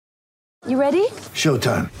You ready?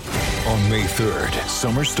 Showtime. On May 3rd,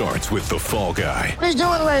 summer starts with The Fall Guy. Let's do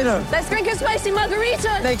it later. Let's drink a spicy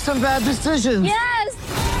margarita. Make some bad decisions. Yes!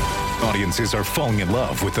 Audiences are falling in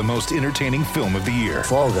love with the most entertaining film of the year.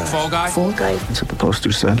 Fall Guy. Fall Guy? Fall guy. That's what the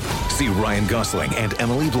poster said. See Ryan Gosling and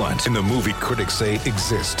Emily Blunt in the movie critics say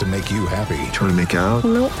exists to make you happy. Trying to make it out?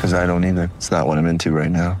 Nope. Because I don't either. It's not what I'm into right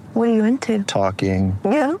now. What are you into? Talking.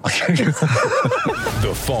 Yeah.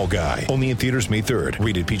 The Fall Guy. Only in theaters May 3rd.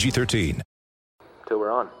 Rated PG-13. Till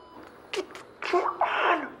we're on. We're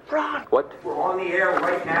on, Ron. What? We're on the air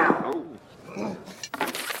right now.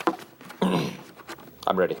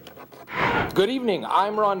 I'm ready. Good evening,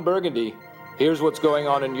 I'm Ron Burgundy. Here's what's going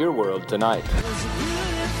on in your world tonight.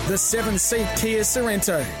 The 7-seat Kia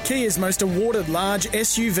Sorrento, Kia's most awarded large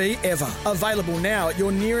SUV ever. Available now at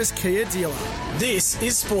your nearest Kia dealer. This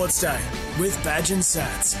is Sports Day with Badge and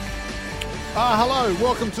Sats. Hello,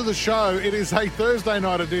 welcome to the show. It is a Thursday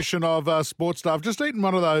night edition of Sports Day. I've just eaten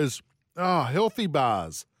one of those healthy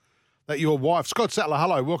bars that your wife, Scott Sattler,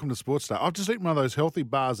 hello, welcome to Sports Day. I've just eaten one of those healthy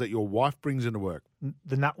bars that your wife brings into work.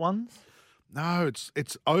 The nut ones? No,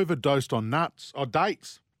 it's overdosed on nuts, or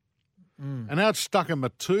dates. And now it's stuck in my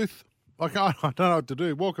tooth. Like, I don't know what to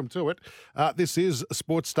do. Welcome to it. This is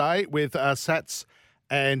Sports Day with Sats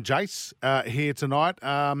and Jace here tonight.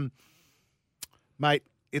 Mate,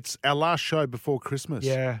 it's our last show before Christmas.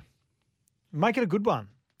 Yeah. Make it a good one.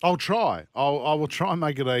 I'll try. I will try and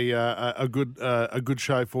make it a good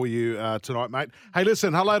show for you tonight, mate. Hey,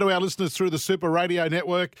 listen, hello to our listeners through the Super Radio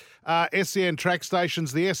Network, SEN track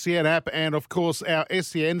stations, the SEN app, and, of course, our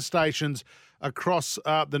SEN stations across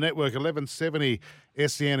the network, 1170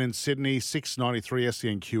 SEN in Sydney, 693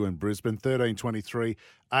 SENQ in Brisbane, 1323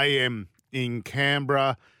 AM in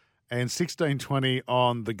Canberra, and 1620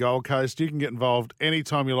 on the Gold Coast. You can get involved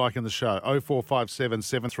anytime you like in the show. 0457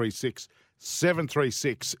 736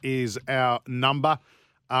 736 is our number.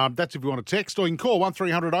 That's if you want to text, or you can call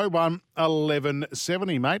 1300 01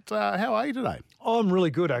 1170, mate. How are you today? I'm really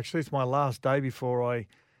good, actually. It's my last day before I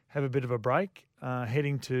have a bit of a break.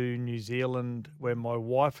 Heading to New Zealand, where my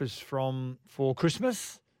wife is from for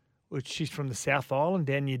Christmas, which she's from the South Island,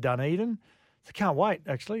 down near Dunedin. So can't wait,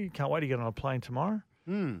 actually. Can't wait to get on a plane tomorrow.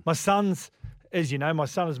 My son's, as you know, my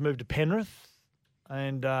son has moved to Penrith,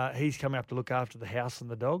 and he's coming up to look after the house and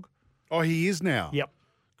the dog. Oh, he is now? Yep.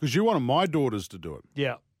 Because you wanted my daughters to do it.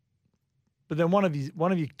 Yeah. But then one of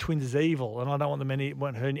your twins is evil, and I don't want them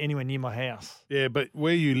anywhere near my house. Yeah, but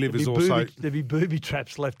where you live There'd is be also... There'd be booby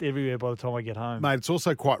traps left everywhere by the time I get home. Mate, it's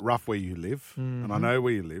also quite rough where you live, and I know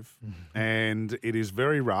where you live, and it is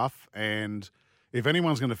very rough, and if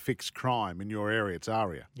anyone's going to fix crime in your area, it's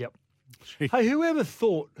Aria. Yep. Hey, whoever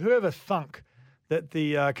thunk that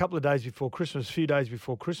the couple of days before Christmas, few days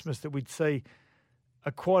before Christmas, that we'd see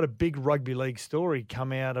quite a big rugby league story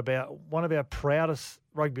come out about one of our proudest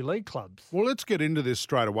rugby league clubs. Well, let's get into this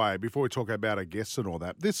straight away before we talk about our guests and all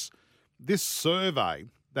that. This survey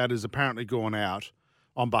that has apparently gone out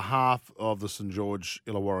on behalf of the St George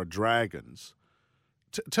Illawarra Dragons.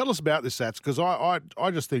 Tell us about this, Sats, because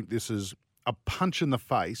I just think this is a punch in the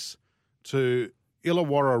face to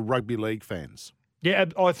Illawarra rugby league fans. Yeah,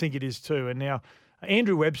 I think it is too. And now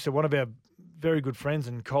Andrew Webster, one of our very good friends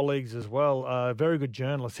and colleagues as well, a very good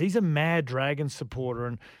journalist. He's a mad Dragons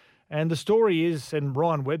supporter, and the story is, and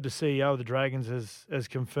Ryan Webb, the CEO of the Dragons, has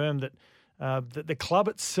confirmed that the club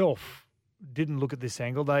itself didn't look at this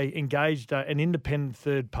angle. They engaged an independent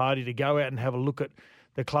third party to go out and have a look at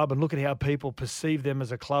the club and look at how people perceive them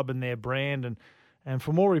as a club and their brand. And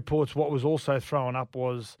from all reports, what was also thrown up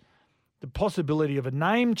was the possibility of a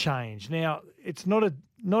name change. Now, it's not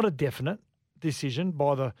a definite decision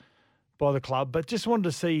by the club, but just wanted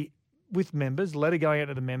to see with members, letter going out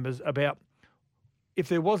to the members about if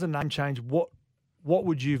there was a name change, what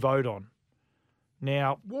would you vote on?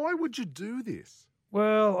 Now, why would you do this?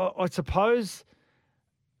 Well, I suppose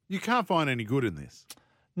you can't find any good in this.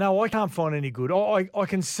 No, I can't find any good. I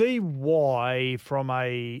can see why, from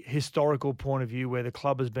a historical point of view, where the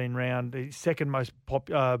club has been around, the second most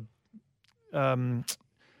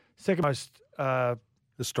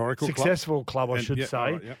historical successful club, I should say.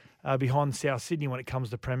 Right, yeah. Behind South Sydney when it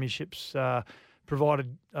comes to premierships,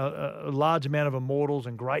 provided a large amount of immortals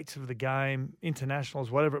and greats of the game,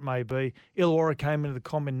 internationals, whatever it may be. Illawarra came into the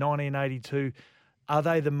comp in 1982. Are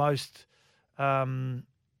they the most...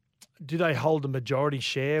 do they hold a majority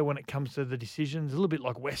share when it comes to the decisions? A little bit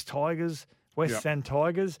like West Tigers, End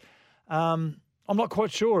Tigers. I'm not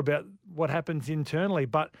quite sure about what happens internally,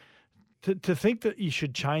 but to think that you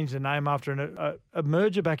should change the name after a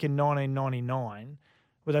merger back in 1999,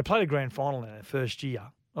 where they played a grand final in their first year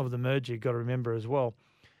of the merger, you've got to remember as well,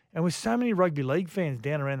 And with so many rugby league fans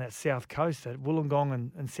down around that south coast, that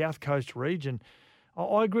Wollongong and South Coast region,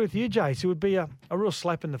 I agree with you, Jace. It would be a real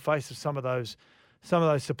slap in the face of some of those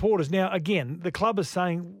supporters. Now, again, the club is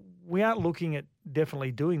saying we aren't looking at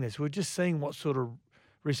definitely doing this. We're just seeing what sort of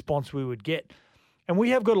response we would get. And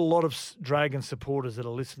we have got a lot of Dragon supporters that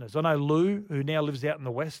are listeners. I know Lou, who now lives out in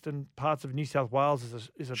the western parts of New South Wales,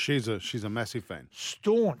 She's a massive fan.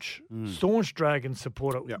 Staunch Dragon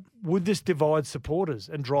supporter. Yep. Would this divide supporters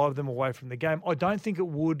and drive them away from the game? I don't think it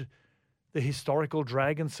would the historical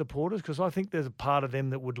Dragon supporters, because I think there's a part of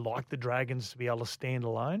them that would like the Dragons to be able to stand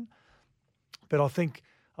alone. But I think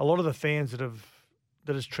a lot of the fans that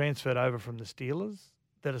has transferred over from the Steelers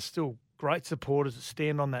that are still great supporters that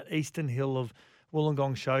stand on that eastern hill of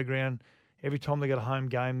Wollongong Showground every time they got a home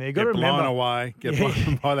game there. Get blown away,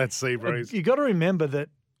 blown by that sea breeze. You've got to remember that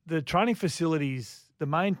the training facilities, the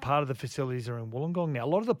main part of the facilities are in Wollongong now. A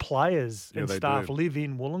lot of the players and staff live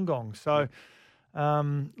in Wollongong. So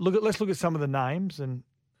let's look at some of the names, and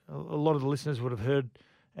a lot of the listeners would have heard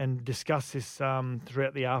and discussed this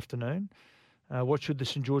throughout the afternoon. What should the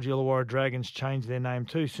St George Illawarra Dragons change their name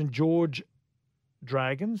to? St George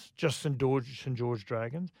Dragons, just St George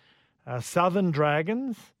Dragons. Southern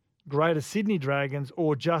Dragons, Greater Sydney Dragons,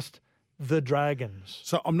 or just the Dragons?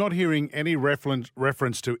 So I'm not hearing any reference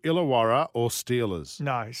to Illawarra or Steelers.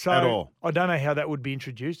 No, so at all. I don't know how that would be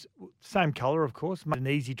introduced. Same colour, of course. An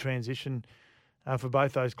easy transition for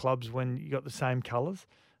both those clubs when you got the same colours.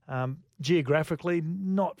 Geographically,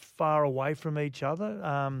 not far away from each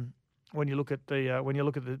other. When you look at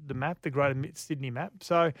the map, the Greater Sydney map.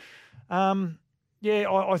 So,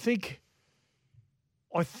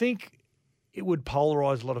 I think it would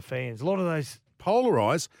polarise a lot of fans. A lot of those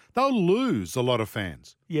polarise, they'll lose a lot of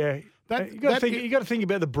fans. Yeah, you got to think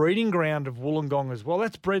about the breeding ground of Wollongong as well.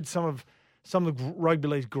 That's bred some of the rugby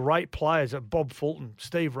league's great players, like Bob Fulton,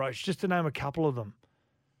 Steve Roach, just to name a couple of them.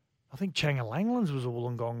 I think Changa Langlands was a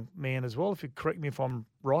Wollongong man as well. If you correct me if I'm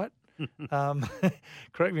right,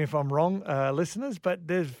 correct me if I'm wrong, listeners. But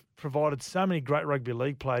they've provided so many great rugby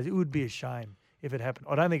league players. It would be a shame if it happened.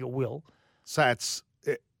 I don't think it will. Sats.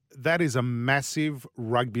 That is a massive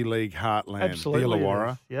rugby league heartland, Absolutely, the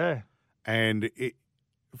Illawarra. Yeah. And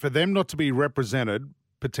for them not to be represented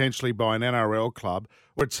potentially by an NRL club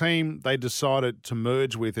or a team they decided to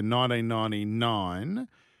merge with in 1999,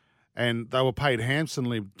 and they were paid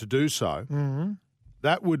handsomely to do so,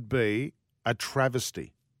 that would be a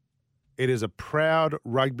travesty. It is a proud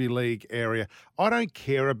rugby league area. I don't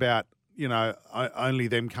care about only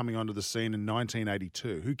them coming onto the scene in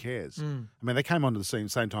 1982. Who cares? I mean, they came onto the scene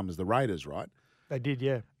same time as the Raiders, right? They did,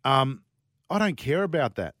 yeah. I don't care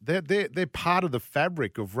about that. They're part of the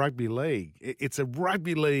fabric of rugby league. It's a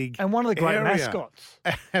rugby league and one of the great area. mascots.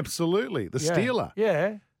 Absolutely, the Steeler.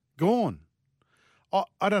 Yeah, gone.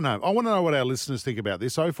 I don't know. I want to know what our listeners think about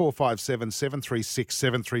this. 0457 736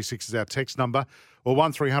 736 is our text number, or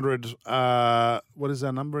 1300. What is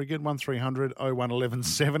our number again? 1300 01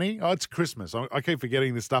 1170. Oh, it's Christmas. I keep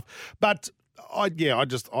forgetting this stuff, but I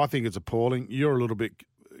think it's appalling. You're a little bit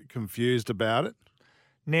confused about it.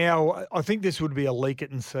 Now, I think this would be a leak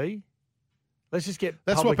it and see. Let's just get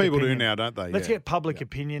That's public what people opinion. do now, don't they? Let's get public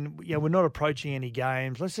opinion. Yeah, we're not approaching any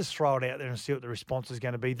games. Let's just throw it out there and see what the response is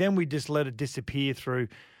going to be. Then we just let it disappear through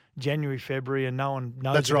January, February, and no one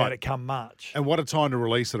knows about it come March. And what a time to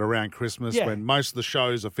release it around Christmas when most of the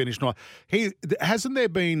shows are finished. Hasn't there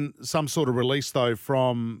been some sort of release, though,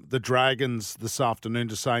 from the Dragons this afternoon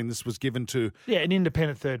just saying this was given to... Yeah, an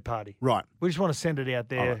independent third party. Right. We just want to send it out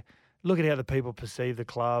there. Right. Look at how the people perceive the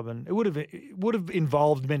club, and it would have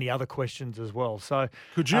involved many other questions as well. So,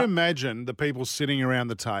 could you imagine the people sitting around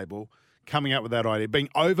the table coming up with that idea, being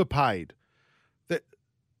overpaid? That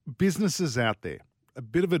businesses out there, a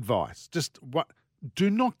bit of advice: do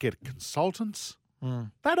not get consultants.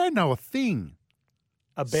 They don't know a thing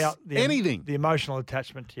about anything. The emotional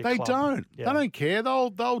attachment to your club. They don't. Yeah. They don't care.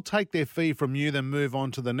 They'll take their fee from you, then move on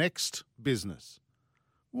to the next business.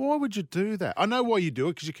 Why would you do that? I know why you do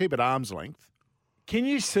it, because you keep it arm's length. Can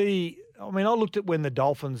you see, I mean, I looked at when the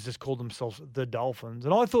Dolphins just called themselves the Dolphins,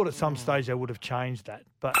 and I thought at some stage they would have changed that.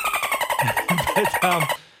 But,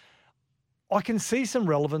 I can see some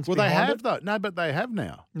relevance behind it. Well, they have, though. No, but they have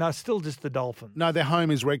now. No, it's still just the Dolphins. No, their home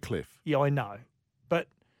is Redcliffe. Yeah, I know. But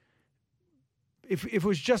if it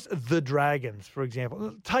was just the Dragons, for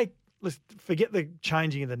example, let's forget the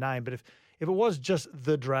changing of the name, but if it was just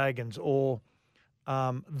the Dragons or...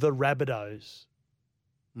 the Rabbitohs,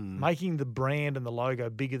 making the brand and the logo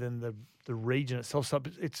bigger than the region itself. So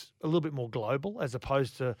it's a little bit more global as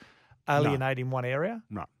opposed to alienating one area.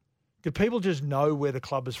 No. Do people just know where the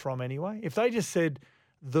club is from anyway? If they just said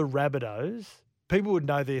the Rabbitohs, people would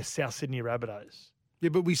know they're South Sydney Rabbitohs. Yeah,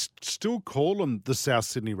 but we still call them the South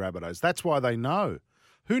Sydney Rabbitohs. That's why they know.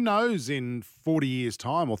 Who knows in 40 years'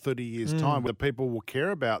 time or 30 years' time whether people will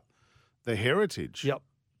care about their heritage? Yep.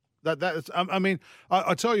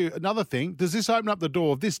 I tell you another thing. Does this open up the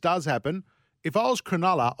door? If this does happen, if I was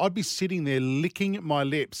Cronulla, I'd be sitting there licking my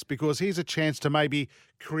lips because here's a chance to maybe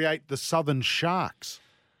create the Southern Sharks.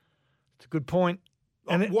 It's a good point.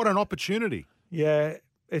 What an opportunity. Yeah,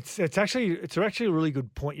 it's actually a really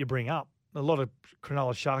good point you bring up. A lot of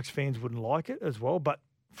Cronulla Sharks fans wouldn't like it as well, but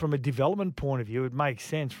from a development point of view, it makes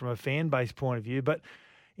sense from a fan base point of view. But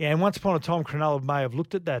yeah, and once upon a time, Cronulla may have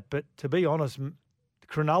looked at that. But to be honest,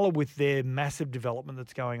 Cronulla, with their massive development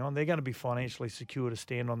that's going on, they're going to be financially secure to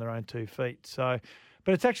stand on their own 2 feet. So,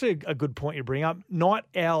 but it's actually a good point you bring up. Night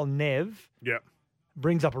Owl Nev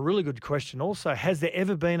brings up a really good question also. Has there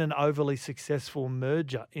ever been an overly successful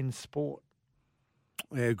merger in sport?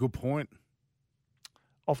 Yeah, good point.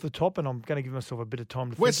 Off the top, and I'm going to give myself a bit of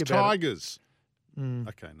time to West think about Tigers.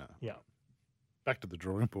 Okay, no. Yeah. Back to the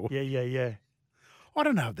drawing board. Yeah. I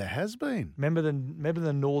don't know if there has been. Remember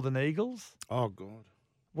the Northern Eagles? Oh, God.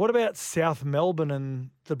 What about South Melbourne and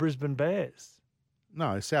the Brisbane Bears?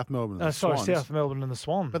 No, South Melbourne and the Sorry, Swans. South Melbourne and the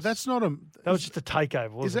Swans. But that's not a... That was just a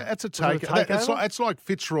takeover, wasn't it? That's a Was it takeover. It's like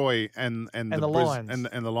Fitzroy and the Lions.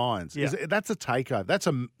 And the Lions. Yeah. That's a takeover. That's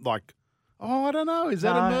I don't know. Is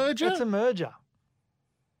that a merger? It's a merger.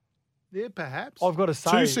 Yeah, perhaps. I've got to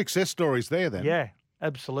say... 2 success stories there then. Yeah,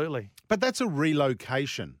 absolutely. But that's a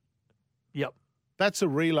relocation. Yep. That's a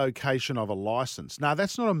relocation of a license. No,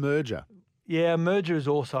 that's not a merger. Yeah, a merger is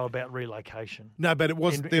also about relocation. No, but it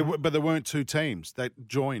was there weren't 2 teams that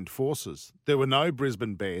joined forces. There were no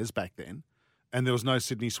Brisbane Bears back then, and there was no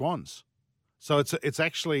Sydney Swans. So it's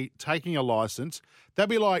actually taking a license. That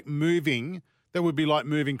would be like moving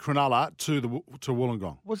Cronulla to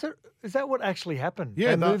Wollongong. Is that what actually happened?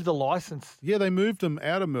 Yeah, they moved the license. Yeah, they moved them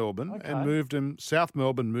out of Melbourne and moved them. South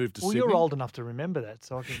Melbourne moved to Sydney. Well, you're old enough to remember that,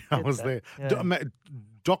 so I can. I was that. there. Yeah.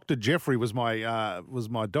 Dr. Jeffrey was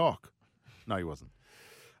my doc. No, he wasn't.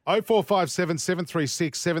 0457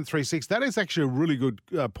 736 736. That is actually a really good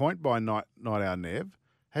point by Night Owl Nev.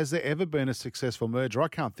 Has there ever been a successful merger? I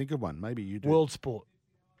can't think of one. Maybe you do. World sport.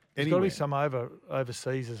 There's got to Anywhere. be some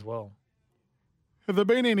overseas as well. Have there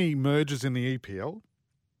been any mergers in the EPL?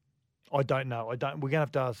 I don't know. We're going to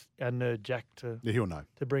have to ask our nerd Jack to He'll know.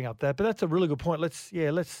 to bring up that. But that's a really good point. Let's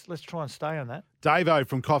try and stay on that. Davo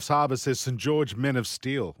from Coffs Harbour says St George Men of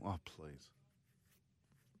Steel. Oh, please.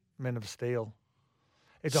 Men of Steel.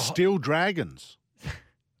 Steel Dragons.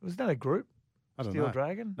 Wasn't that a group? I don't Steel know.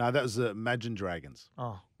 Dragon? No, that was Imagine Dragons.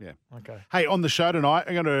 Oh, Yeah. okay. Hey, on the show tonight,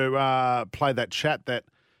 I'm going to play that chat that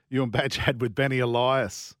you and Badge had with Benny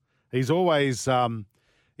Elias. He's always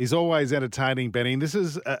entertaining, Benny. And this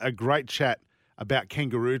is a great chat about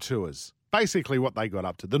kangaroo tours. Basically what they got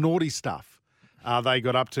up to, the naughty stuff they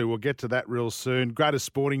got up to. We'll get to that real soon. Greatest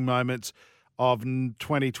sporting moments of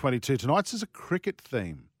 2022. Tonight's is a cricket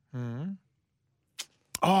theme. Mm-hmm.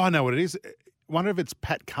 Oh, I know what it is. I wonder if it's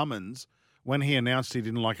Pat Cummins when he announced he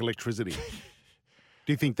didn't like electricity.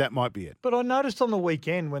 Do you think that might be it? But I noticed on the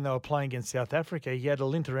weekend when they were playing against South Africa, he had a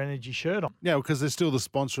Linter Energy shirt on. Yeah, because they're still the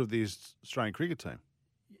sponsor of the Australian cricket team.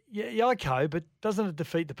 Yeah, okay, but doesn't it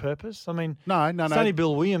defeat the purpose? I mean, No. Sonny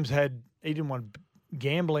Bill Williams he didn't want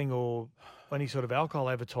gambling or any sort of alcohol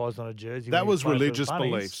advertised on a jersey. That when he was played for the religious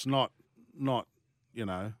Bunnies. beliefs, not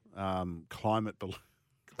climate beliefs.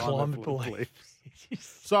 Climate beliefs.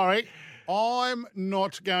 Sorry, I'm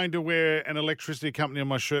not going to wear an electricity company on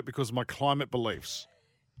my shirt because of my climate beliefs.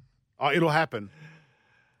 It'll happen.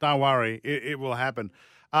 Don't worry, it will happen.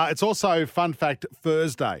 It's also Fun Fact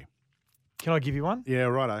Thursday. Can I give you one? Yeah,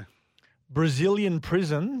 righto. Brazilian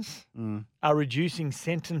prisons are reducing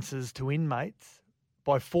sentences to inmates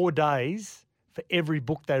by 4 days for every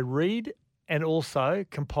book they read and also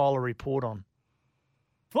compile a report on.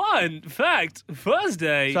 Fun fact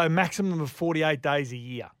Thursday. So maximum of 48 days a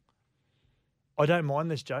year. I don't mind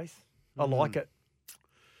this, Jace. I like it.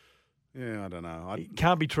 Yeah, I don't know. It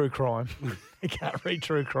can't be true crime. You can't read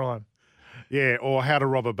true crime. Yeah, or How to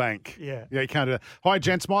Rob a Bank. Yeah. Yeah, you can't do that. Hi,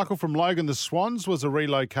 gents. Michael from Logan. The Swans was a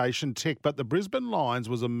relocation tick, but the Brisbane Lions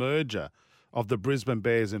was a merger of the Brisbane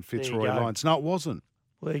Bears and Fitzroy go. Lions. No, it wasn't.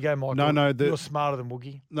 Well, there you go, Michael. No, you're smarter than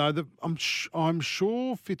Woogie. No, I'm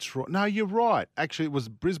sure Fitzroy. No, you're right. Actually, it was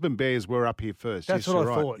Brisbane Bears were up here first. That's yes, what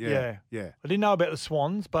you're I right. thought. Yeah. I didn't know about the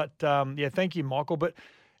Swans, but thank you, Michael. But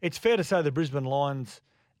it's fair to say the Brisbane Lions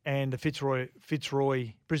and the Fitzroy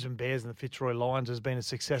Brisbane Bears and the Fitzroy Lions has been a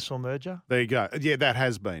successful merger. There you go. Yeah, that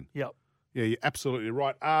has been. Yep. Yeah, you're absolutely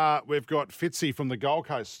right. We've got Fitzy from the Gold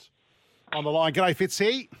Coast on the line. G'day,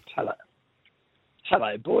 Fitzy. Hello.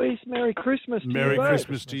 Hello, boys. Merry Christmas to Merry you both.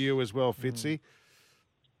 Christmas to you as well, Fitzy.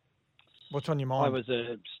 What's on your I mind? was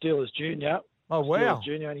a Steelers junior. Oh, wow. Steelers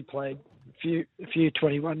junior, only played a few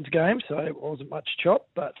 21s games, so it wasn't much chop.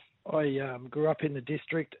 But I grew up in the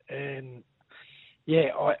district, and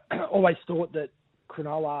I always thought that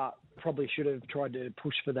Cronulla probably should have tried to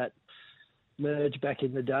push for that merge back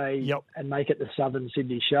in the day and make it the Southern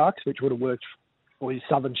Sydney Sharks, which would have worked, or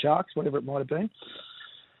Southern Sharks, whatever it might have been.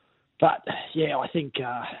 But I think,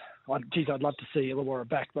 I'd love to see Illawarra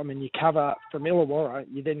back. I mean, you cover from Illawarra,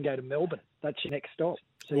 you then go to Melbourne. That's your next stop.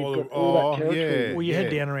 So you've got all that territory. Well, you head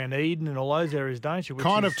down around Eden and all those areas, don't you?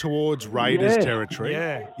 Kind of towards Raiders territory.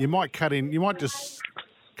 Yeah. You might just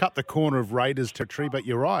cut the corner of Raiders territory, but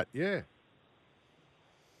you're right. Yeah.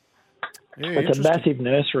 It's a massive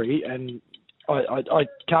nursery, and I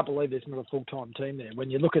can't believe there's not a full-time team there. When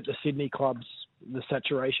you look at the Sydney clubs, the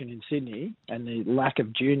saturation in Sydney and the lack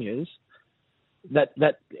of juniors, that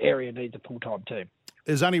area needs a full-time team.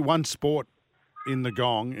 There's only one sport in the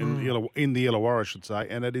Gong, in the Illawarra, I should say,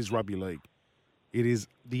 and it is rugby league. It is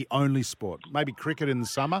the only sport. Maybe cricket in the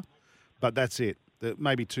summer, but that's it.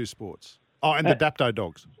 Maybe two sports. Oh, and the Dapto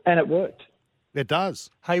Dogs. And it worked. It does.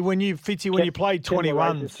 Hey, when you played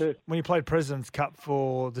 21s, too. when you played President's Cup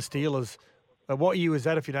for the Steelers, what year was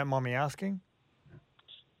that, if you don't mind me asking?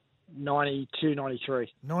 92,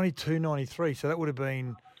 93. 92, 93. So that would have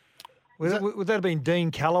been... Would that have been Dean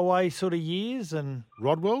Calloway sort of years? And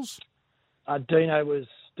Rodwell's? Dino was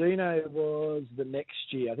the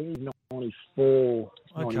next year. I think he was 94,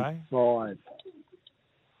 95.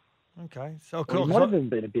 Okay. So Well, he might have even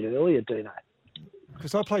been a bit earlier, Dino.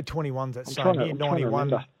 Because I played 21s that same year,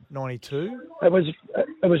 91, 92. It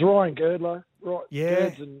was Ryan Girdler. Right, Yeah.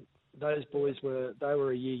 Girds and those boys were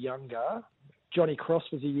a year younger. Johnny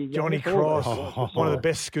Cross was a year younger. Johnny Cross, one of the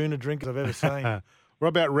best schooner drinkers I've ever seen. What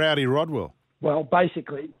about Rowdy Rodwell? Well,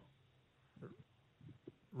 basically...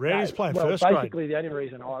 Rowdy's playing first grade. Basically, the only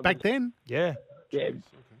reason I Back then? Yeah. Yeah.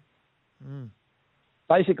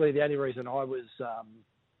 Basically, the only reason I was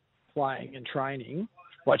playing and training,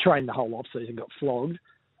 well, I trained the whole off-season, got flogged,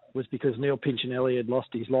 was because Neil Pinchinelli had lost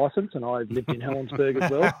his licence and I lived in Helensburgh as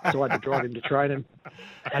well, so I had to drive him to train him.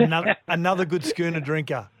 Another good schooner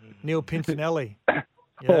drinker, Neil Pinchinelli. Yeah.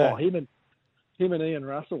 Oh, him and Ian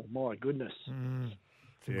Russell, my goodness.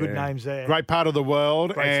 Some good names there. Great part of the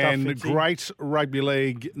world Great stuff, and Fitzy. great rugby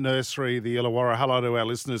league nursery, the Illawarra. Hello to our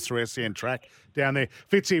listeners through SCN Track down there.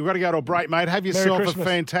 Fitzy, we've got to go to a break, mate. Have yourself a Christmas.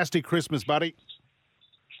 fantastic Christmas, buddy.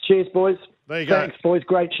 Cheers, boys. There you go. Thanks, boys.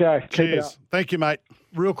 Great show. Keep it Cheers. up. Thank you, mate.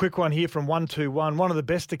 Real quick one here from 121. One of the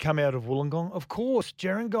best to come out of Wollongong. Of course,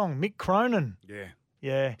 Gerringong, Mick Cronin. Yeah.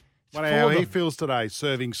 Yeah. It's Wonder full how of he them. feels today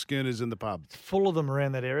serving schooners in the pub. Full of them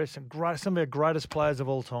around that area. Some of our greatest players of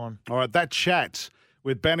all time. All right, that chat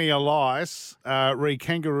with Benny Elias, re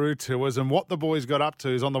Kangaroo Tours, and what the boys got up to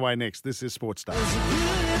is on the way next. This is Sports Day.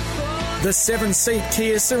 The 7-seat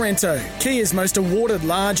Kia Sorrento, Kia's most awarded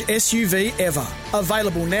large SUV ever.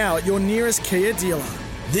 Available now at your nearest Kia dealer.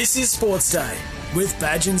 This is Sports Day with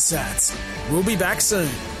Badge and Sats. We'll be back soon.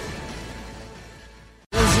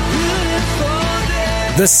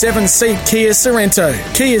 The 7-seat Kia Sorrento,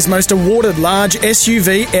 Kia's most awarded large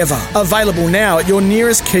SUV ever. Available now at your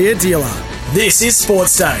nearest Kia dealer. This is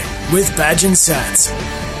Sports Day with Badge and Sats.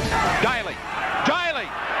 Daly,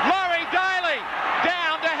 Laurie Daly,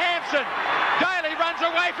 down to Hampson. Daly runs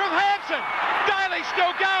away from Hampson. Daly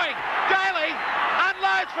still going. Daly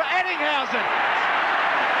unloads for Eddinghausen.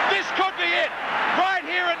 This could be it. Right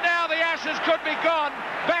here and now, the Ashes could be gone.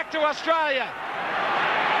 Back to Australia.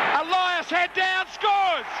 Elias head down,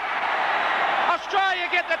 scores.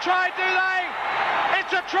 Australia get the try, do they?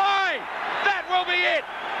 It's a try. That will be it.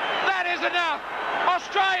 That is enough.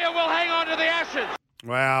 Australia will hang on to the Ashes.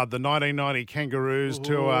 Wow, the 1990 Kangaroos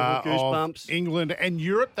tour of goosebumps. England and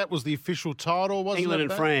Europe. That was the official title, wasn't England it?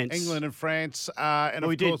 and France. England and France. And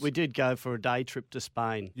we of course, did go for a day trip to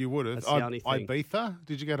Spain. You would have. That's the only thing. Ibiza?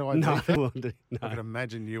 Did you go to No, Ibiza? no. I can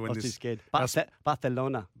imagine you I and was this. too scared.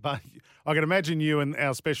 Barcelona. But I can imagine you and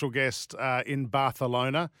our special guest in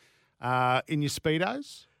Barcelona in your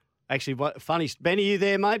Speedos. Actually, funny. Benny, you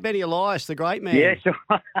there, mate? Benny Elias, the great man. Yeah, sure.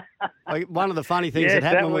 One of the funny things Yes, that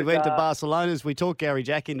happened that when we was, went to Barcelona is we talked Gary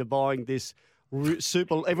Jack into buying this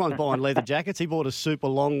super. Everyone's buying leather jackets. He bought a super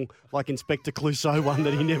long, like Inspector Clouseau one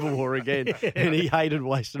that he never wore again. And he hated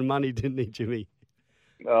wasting money, didn't he, Jimmy?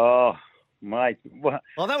 Oh, mate.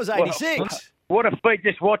 Oh, that was 86. What a feat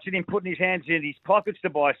just watching him putting his hands in his pockets to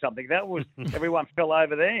buy something. That was, everyone fell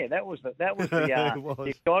over there. That was the the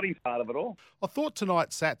exciting part of it all. I thought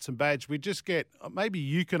tonight, Sats and Badge, we'd just get, maybe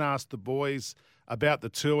you can ask the boys about the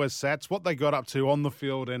tour, Sats, what they got up to on the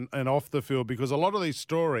field and off the field, because a lot of these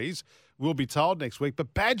stories will be told next week,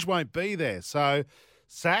 but Badge won't be there. So,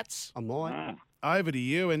 Sats, I might. Over to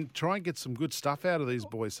you and try and get some good stuff out of these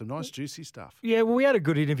boys, some nice juicy stuff. Yeah, well, we had a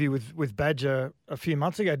good interview with Badger a few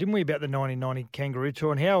months ago, didn't we, about the 1990 Kangaroo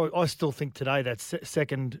Tour, and how I still think today that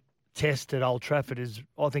second test at Old Trafford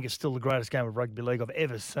I think it's still the greatest game of rugby league I've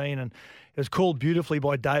ever seen, and it was called beautifully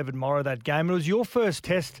by David Morrow, that game. It was your first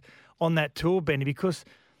test on that tour, Benny, because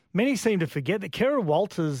many seem to forget that Kerra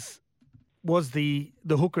Walters was the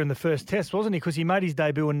hooker in the first test, wasn't he? Because he made his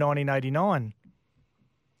debut in 1989.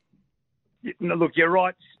 No, look, you're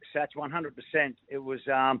right, Satch, 100%. It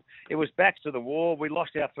was backs to the wall. We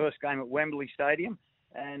lost our first game at Wembley Stadium,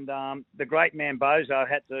 and the great man Bozo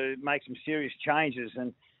had to make some serious changes,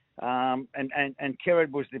 and Kerrod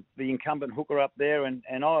was the incumbent hooker up there, and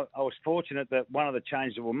I was fortunate that one of the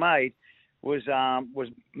changes that were made was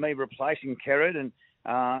me replacing Kerrod, and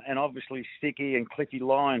obviously Sticky and Cliffy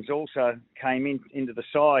Lyons also came into the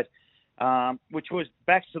side, which was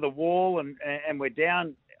backs to the wall, and we're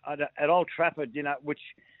down at Old Trafford, which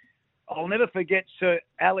I'll never forget. Sir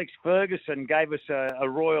Alex Ferguson gave us a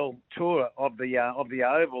royal tour of the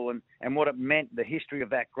Oval and what it meant, the history of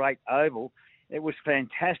that great Oval. It was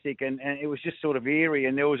fantastic, and it was just sort of eerie.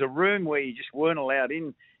 And there was a room where you just weren't allowed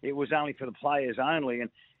in. It was only for the players only, and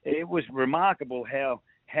it was remarkable how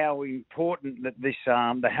important that this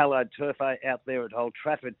the hallowed turf out there at Old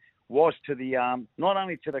Trafford was to the not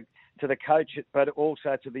only to the coach, but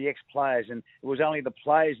also to the ex-players. And it was only the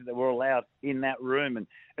players that were allowed in that room. And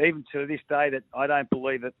even to this day, that I don't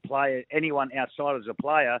believe that anyone outside as a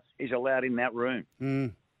player is allowed in that room.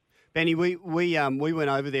 Mm. Benny, we went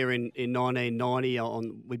over there in 1990.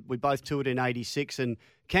 We both toured in 86, and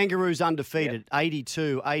Kangaroos undefeated,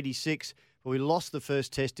 82, 86. We lost the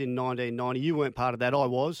first test in 1990. You weren't part of that. I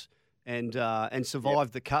was, and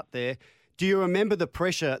survived the cut there. Do you remember the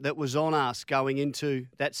pressure that was on us going into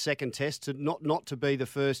that second test to not to be the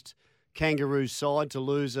first Kangaroos side to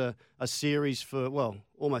lose a series for, well,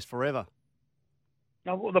 almost forever?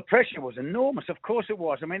 No, well, the pressure was enormous. Of course it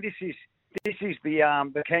was. I mean, this is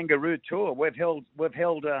the Kangaroo Tour. We've held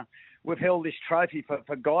this trophy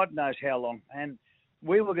for God knows how long, and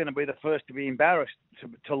we were going to be the first to be embarrassed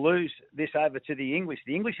to lose this over to the English.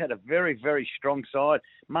 The English had a very, very strong side.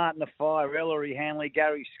 Martin Afire, Ellery Hanley,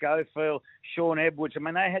 Gary Schofield, Sean Edwards. I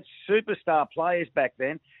mean, they had superstar players back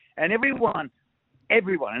then. And everyone,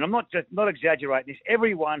 and I'm not exaggerating this,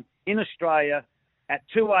 everyone in Australia at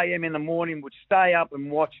 2 a.m. in the morning would stay up and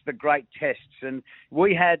watch the great tests. And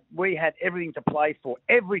we had everything to play for,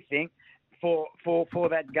 everything for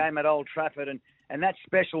that game at Old Trafford. And that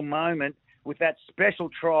special moment, with that special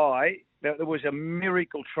try, there was a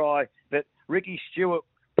miracle try that Ricky Stewart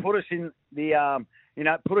put us in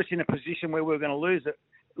a position where we were going to lose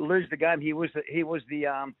the game. He was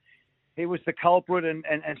the culprit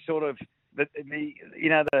and sort of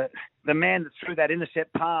the man that threw that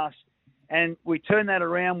intercept pass, and we turned that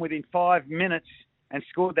around within 5 minutes and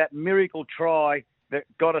scored that miracle try that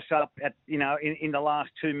got us up at in the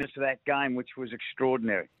last 2 minutes of that game, which was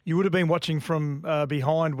extraordinary. You would have been watching from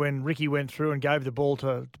behind when Ricky went through and gave the ball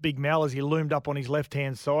to Big Mal as he loomed up on his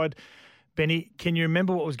left-hand side. Benny, can you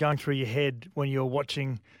remember what was going through your head when you were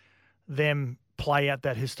watching them play out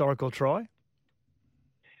that historical try?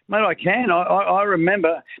 Mate, I can. I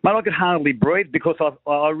remember. Mate, I could hardly breathe because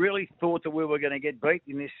I really thought that we were going to get beat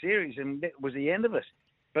in this series, and that was the end of it.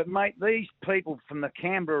 But, mate, these people from the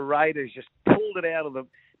Canberra Raiders just pulled it out of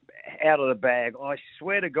the bag. I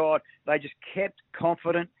swear to God, they just kept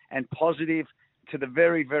confident and positive to the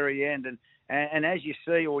very, very end. And as you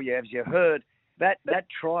see, or as you heard, that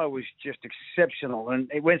try was just exceptional. And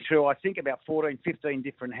it went through, I think, about 14, 15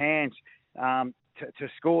 different hands to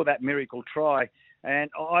score that miracle try. And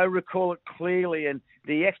I recall it clearly, and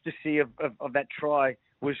the ecstasy of that try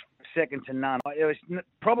was second to none. There was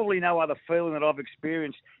probably no other feeling that I've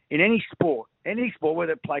experienced in any sport,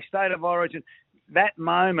 whether it play state of origin. That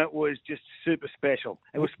moment was just super special.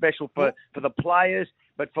 It was special for the players,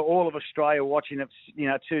 but for all of Australia watching it,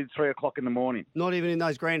 2, 3 o'clock in the morning. Not even in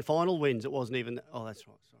those grand final wins, it wasn't even. Oh, that's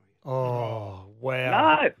right. Sorry. Oh,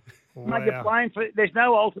 wow. No, mate, you're playing for.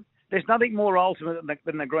 There's nothing more ultimate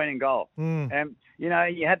than the green and gold. And you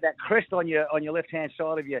had that crest on your left hand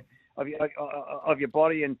side of your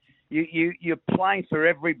body, and you're playing for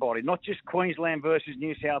everybody, not just Queensland versus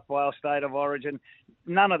New South Wales state of origin.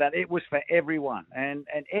 None of that. It was for everyone, and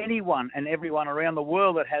anyone and everyone around the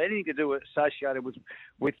world that had anything to do with associated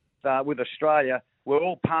with Australia we're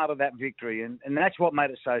all part of that victory, and that's what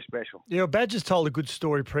made it so special. Yeah, well, Badger's told a good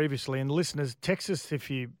story previously, and listeners, text us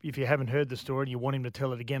if you haven't heard the story and you want him to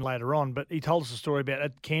tell it again later on. But he told us a story about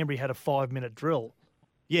at Canberra had a 5-minute drill.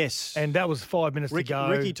 Yes, and that was 5 minutes to go.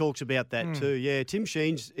 Ricky talks about that too. Yeah, Tim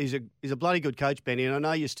Sheens is a bloody good coach, Benny, and I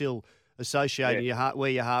know you're still associating your heart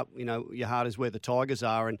where your heart, your heart is where the Tigers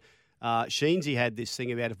are. And Sheensy had this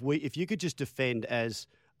thing about if you could just defend as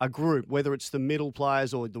a group, whether it's the middle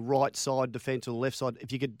players or the right side defence or the left side,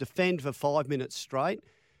 if you could defend for 5 minutes straight,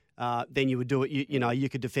 then you would do it. You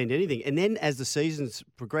could defend anything. And then as the seasons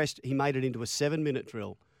progressed, he made it into a 7-minute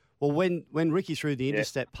drill. Well, when Ricky threw the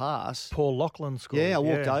intercept pass, Paul Lachlan scored. Yeah, I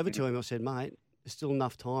walked over to him. I said, "Mate, there's still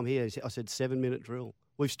enough time here." I said, 7-minute drill.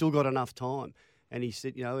 We've still got enough time. And he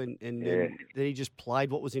said, and then he just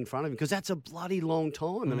played what was in front of him because that's a bloody long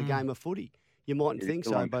time in a game of footy. You mightn't think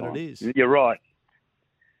so, but it is. You're right.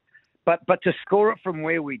 But to score it from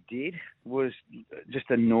where we did was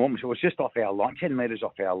just enormous. It was just off our line, 10 metres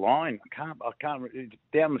off our line. I can't.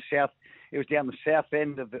 Down the south. It was down the south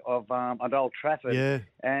end of Old Trafford,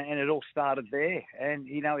 and it all started there. And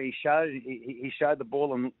he showed the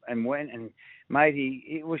ball and went and made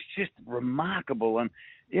it was just remarkable. And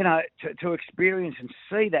to experience and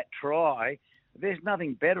see that try, there's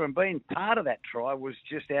nothing better. And being part of that try was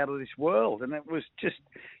just out of this world. And it was just,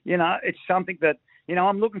 it's something that.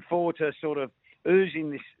 I'm looking forward to sort of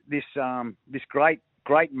oozing this great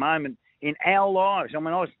moment in our lives. I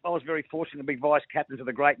mean, I was very fortunate to be vice captain to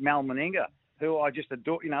the great Mal Meninga, who I just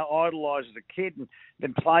adore, idolised as a kid, and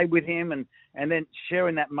then played with him, and then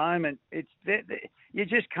sharing that moment. You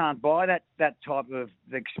just can't buy that type of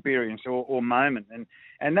experience or moment,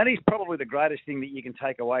 and that is probably the greatest thing that you can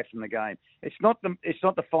take away from the game. It's not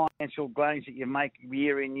the financial gains that you make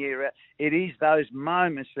year in, year out. It is those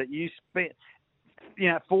moments that you spent.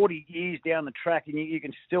 40 years down the track, and you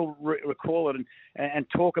can still recall it and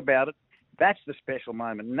talk about it. That's the special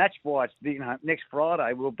moment, and that's why next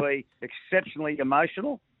Friday will be exceptionally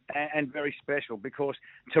emotional and very special, because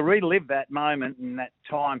to relive that moment and that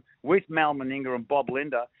time with Mal Meninga and Bob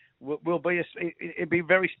Linder will be it'd be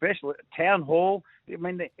very special. Town Hall, I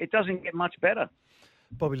mean, it doesn't get much better.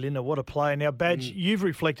 Bobby Linder, what a player. Now, Badge, you've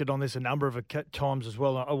reflected on this a number of times as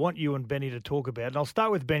well. I want you and Benny to talk about it, and I'll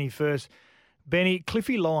start with Benny first. Benny,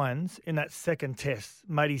 Cliffy Lyons in that second test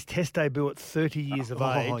made his test debut at 30 years of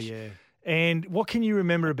age. Oh, yeah. And what can you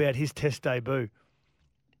remember about his test debut?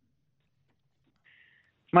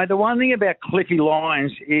 Mate, the one thing about Cliffy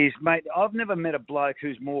Lyons is, mate, I've never met a bloke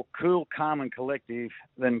who's more cool, calm and collective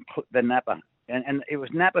than Napper. And it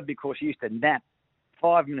was Napper because he used to nap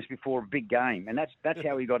 5 minutes before a big game. And that's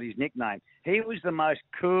how he got his nickname. He was the most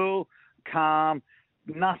cool, calm,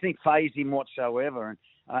 nothing fazed him whatsoever.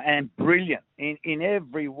 And brilliant in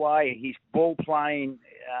every way. His ball playing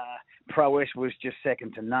prowess was just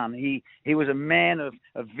second to none. He was a man of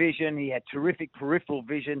vision. He had terrific peripheral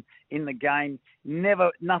vision in the game.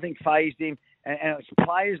 Nothing fazed him. And it's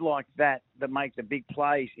players like that make the big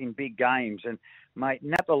plays in big games. And mate,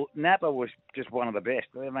 Napper was just one of the best.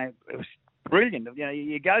 I mean, it was brilliant.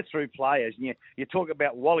 You go through players and you talk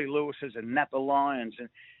about Wally Lewis's and Napper Lyons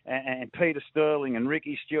and Peter Sterling and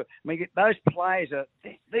Ricky Stewart. I mean, those players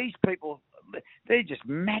these people. They're just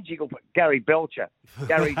magical. Gary Belcher,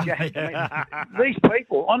 Gary Jack. I mean, these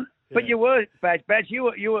people but you were Badge. You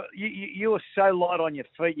were so light on your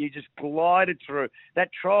feet. You just glided through that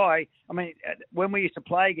try. I mean, when we used to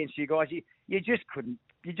play against you guys, you just couldn't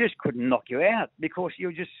knock you out because you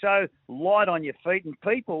were just so light on your feet. And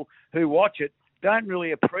people who watch it don't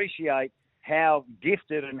really appreciate how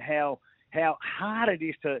gifted and how hard it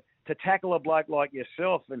is to tackle a bloke like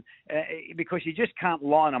yourself, and because you just can't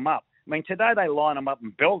line them up. I mean, today they line them up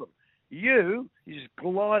and build them. You just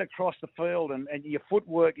glide across the field, and your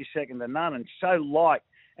footwork is second to none, and so light,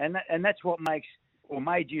 and that's what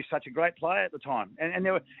made you such a great player at the time. And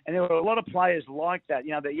there were a lot of players like that.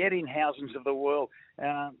 The Eddinghausens of the world,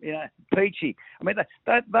 Peachy. I mean,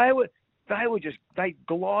 they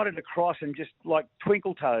glided across and just like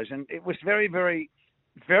twinkle toes, and it was very, very,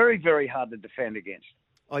 very, very hard to defend against.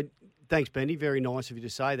 Thanks, Benny. Very nice of you to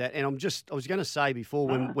say that. And I was going to say before,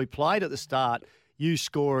 when we played at the start, you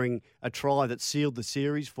scoring a try that sealed the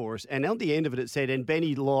series for us. And at the end of it, it said, and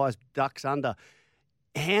Benny lies ducks under.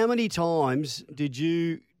 How many times did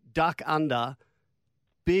you duck under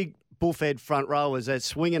big bullfed front rowers, that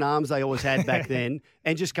swinging arms they always had back then,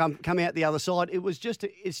 and just come out the other side? It was just,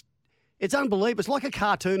 it's unbelievable. It's like a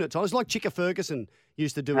cartoon at times. It's like Chicka Ferguson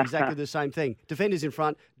used to do exactly the same thing. Defenders in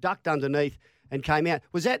front, ducked underneath, and came out.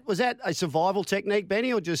 Was that a survival technique,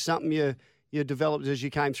 Benny, or just something you developed as you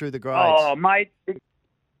came through the grades? Oh, mate,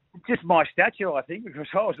 just my stature, I think, because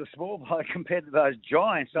I was a small bloke compared to those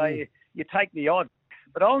giants. So you take the odds.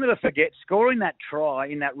 But I'll never forget scoring that try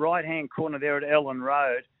in that right-hand corner there at Ellen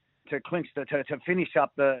Road to clinch to finish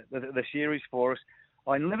up the series for us.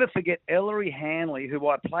 I never forget Ellery Hanley, who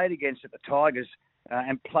I played against at the Tigers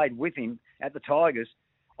and played with him at the Tigers.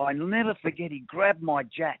 I never forget he grabbed my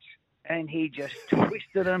jats and he just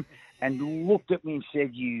twisted them and looked at me and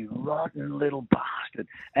said, "You rotten little bastard."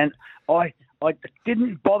 And I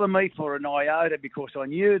didn't bother me for an iota because I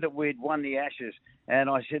knew that we'd won the Ashes. And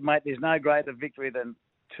I said, "Mate, there's no greater victory than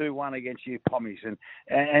 2-1 against you Pommies."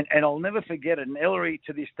 And I'll never forget it. And Ellery,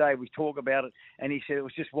 to this day, we talk about it. And he said it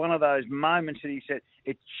was just one of those moments that he said,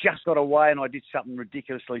 it just got away and I did something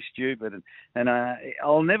ridiculously stupid. And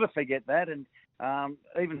I'll never forget that. And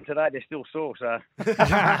even today, they're still sore. So.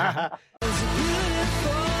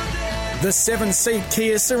 The 7-seat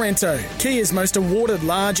Kia Sorrento, Kia's most awarded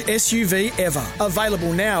large SUV ever.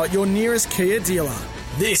 Available now at your nearest Kia dealer.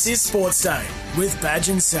 This is Sports Day with Badge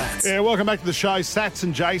and Sats. Yeah, welcome back to the show. Sats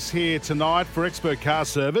and Jace here tonight for Expert Car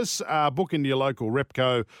Service. Book into your local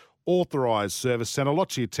Repco authorised service centre.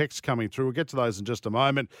 Lots of your texts coming through. We'll get to those in just a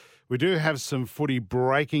moment. We do have some footy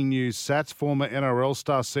breaking news, Sats. Former NRL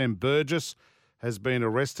star Sam Burgess has been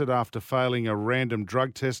arrested after failing a random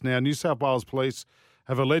drug test. Now, New South Wales Police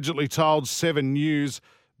have allegedly told 7 News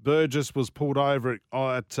Burgess was pulled over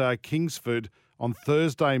at Kingsford on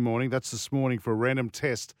Thursday morning. That's this morning for a random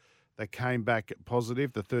test that came back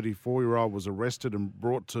positive. The 34-year-old was arrested and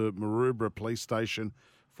brought to Maroubra Police Station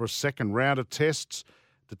for a second round of tests.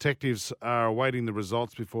 Detectives are awaiting the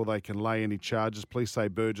results before they can lay any charges. Police say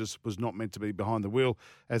Burgess was not meant to be behind the wheel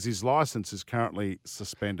as his licence is currently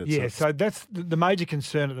suspended. Yeah, so that's the major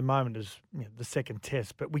concern at the moment is the second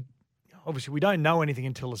test. But we don't know anything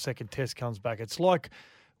until the second test comes back. It's like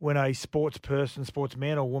when a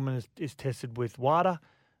sportsman or woman is tested with WADA.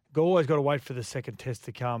 You've always got to wait for the second test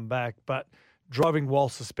to come back. But driving while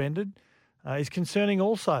suspended is concerning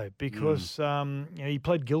also because he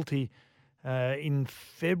pled guilty in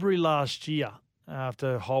February last year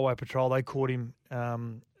after Highway Patrol. They caught him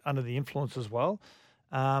under the influence as well,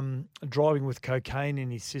 driving with cocaine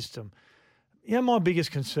in his system. My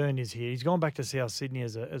biggest concern is here. He's gone back to South Sydney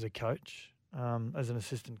as a coach, as an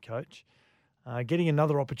assistant coach, getting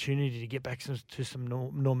another opportunity to get back to some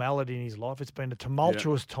normality in his life. It's been a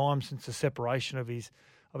tumultuous time since the separation of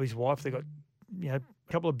his wife. They've got a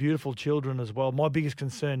couple of beautiful children as well. My biggest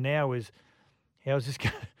concern now is how is this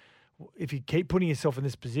going? If you keep putting yourself in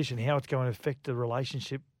this position, how it's going to affect the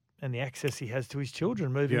relationship and the access he has to his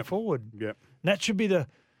children moving forward. Yep. And that should be the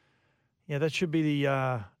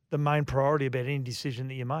main priority about any decision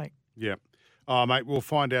that you make. Yeah. Mate, we'll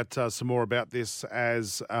find out some more about this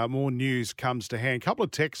as more news comes to hand. A couple of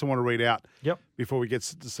texts I want to read out before we get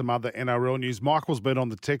to some other NRL news. Michael's been on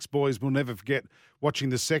the text, boys. We'll never forget watching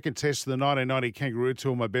the second test of the 1990 Kangaroo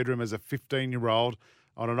Tour in my bedroom as a 15-year-old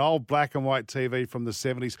on an old black and white TV from the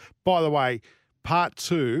 70s. By the way, part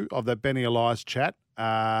 2 of that Benny Elias chat,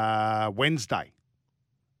 Wednesday.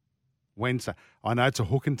 I know it's a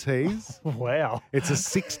hook and tease. Wow. It's a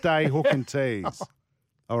 6-day hook and tease.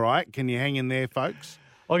 All right. Can you hang in there, folks?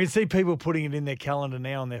 I can see people putting it in their calendar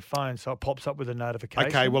now on their phone, so it pops up with a notification.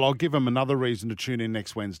 Okay, well, I'll give them another reason to tune in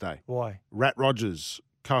next Wednesday. Why? Rat Rogers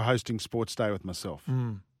co-hosting Sports Day with myself.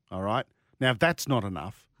 All right? Now, if that's not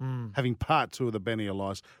enough, having part 2 of the Benny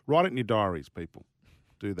Elias, write it in your diaries, people.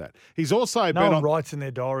 Do that. He's also no been one on... writes in their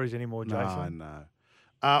diaries anymore, Jason. No.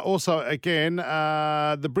 Also, again,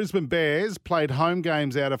 the Brisbane Bears played home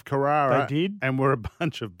games out of Carrara. They did. And were a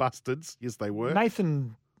bunch of bastards. Yes, they were.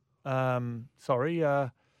 Nathan,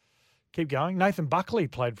 keep going. Nathan Buckley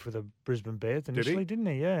played for the Brisbane Bears initially, didn't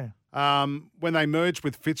he? Yeah. When they merged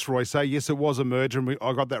with Fitzroy, yes, it was a merger. And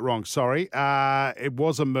I got that wrong. Sorry. It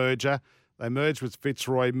was a merger. They merged with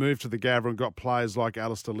Fitzroy, moved to the Gabba and got players like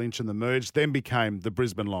Alistair Lynch in the merge, then became the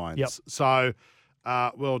Brisbane Lions. Yep. So,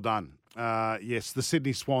 well done. Yes, the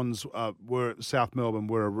Sydney Swans South Melbourne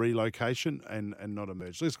were a relocation and not a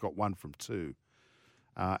merge. At least got 1 from 2.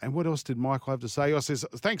 And what else did Michael have to say? He says,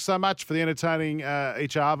 thanks so much for the entertaining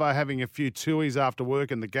each other, having a few tuies after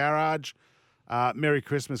work in the garage. Merry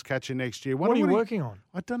Christmas, catch you next year. What are you working on?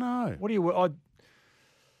 I don't know. What are you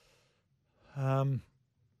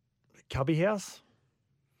Cubby house,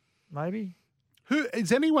 maybe?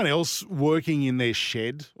 Is anyone else working in their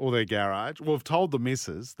shed or their garage? Well, I've told the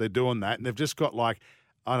missus they're doing that, and they've just got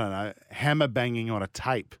hammer banging on a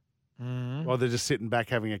tape. While they're just sitting back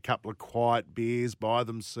having a couple of quiet beers by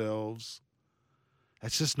themselves.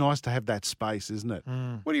 It's just nice to have that space, isn't it?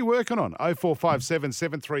 What are you working on? 0457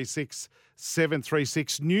 736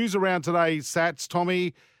 736. News around today, Sats,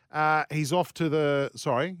 Tommy. He's off to the.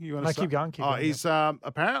 Sorry, you want to No, keep going. He's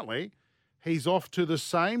apparently he's off to the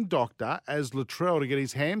same doctor as Latrell to get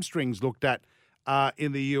his hamstrings looked at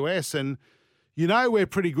in the US. And you know we're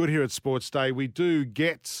pretty good here at Sports Day. We do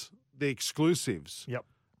get the exclusives. Yep.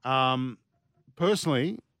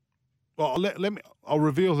 Personally, well, let me. I'll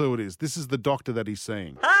reveal who it is. This is the doctor that he's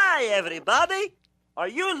seeing. Hi, everybody. Are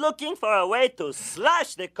you looking for a way to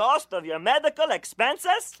slash the cost of your medical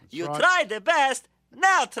expenses? You right. tried the best,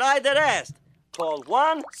 now try the rest. Call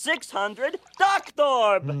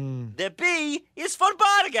 1-600-DOCTORB. The B is for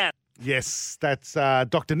bargain. Yes, that's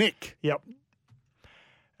Dr. Nick. Yep.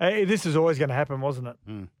 This is always going to happen, wasn't it?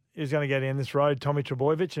 He's going to get in this road, Tommy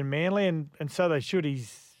Trbojevic and Manly, and so they should.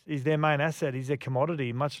 He's their main asset. He's their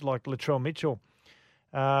commodity, much like Latrell Mitchell.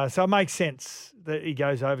 So it makes sense that he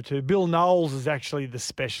goes over to. Bill Knowles is actually the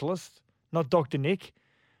specialist, not Dr. Nick,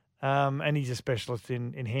 and he's a specialist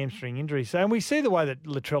in hamstring injuries. So, and we see the way that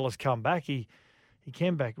Latrell has come back. He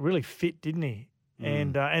came back really fit, didn't he?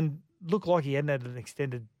 And looked like he hadn't had an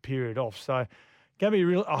extended period off. So, going to be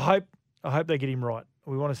real. I hope they get him right.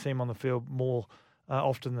 We want to see him on the field more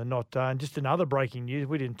often than not. And just another breaking news,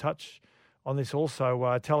 we didn't touch on this also.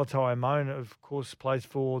 Talatai Amone, of course, plays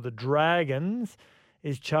for the Dragons,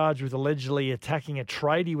 is charged with allegedly attacking a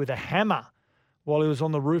tradie with a hammer while he was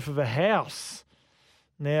on the roof of a house.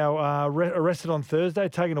 Now, arrested on Thursday,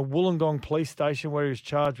 taken to Wollongong Police Station where he was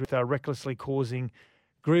charged with recklessly causing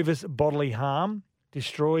grievous bodily harm,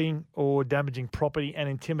 destroying or damaging property and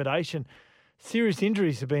intimidation. Serious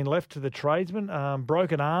injuries have been left to the tradesman,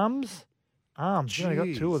 broken arms, you only got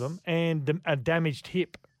two of them, and a damaged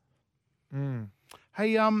hip.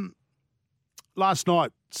 Hey, last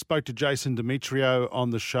night spoke to Jason Demetrio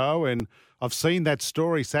on the show, and I've seen that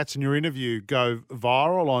story, Sats, in your interview go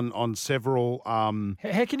viral on several. How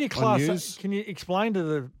can you class? news. Can you explain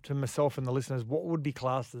to myself and the listeners what would be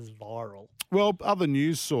classed as viral? Well, other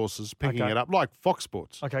news sources picking it up, like Fox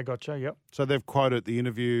Sports. Okay, gotcha. Yep. So they've quoted the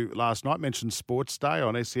interview last night, mentioned Sports Day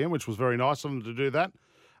on SEN, which was very nice of them to do that.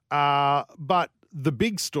 But the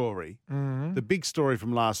big story, the big story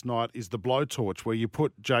from last night is the blowtorch where you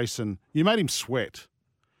put Jason, you made him sweat.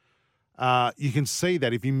 You can see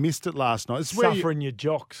that if you missed it last night. It's where Suffering your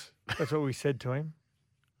jocks. That's what we said to him.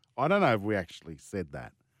 I don't know if we actually said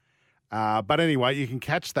that. But anyway, you can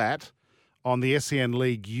catch that on the SEN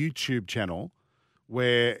League YouTube channel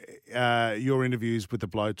where your interviews with the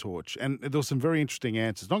blowtorch. And there were some very interesting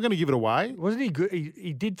answers. Not going to give it away. Wasn't he good?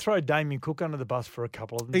 He did throw Damien Cook under the bus for a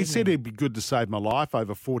couple of them. He said he'd be good to save my life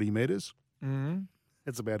over 40 metres.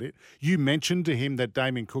 That's about it. You mentioned to him that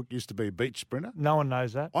Damien Cook used to be a beach sprinter. No one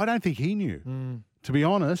knows that. I don't think he knew, to be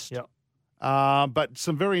honest. Yep. But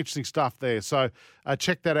some very interesting stuff there. So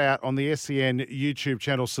check that out on the SEN YouTube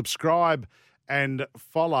channel. Subscribe and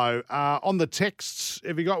follow. On the texts,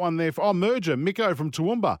 have you got one there? Merger, Miko from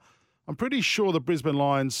Toowoomba. I'm pretty sure the Brisbane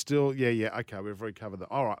Lions still... Yeah, okay, we've already covered that.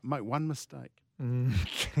 All right, mate, one mistake. In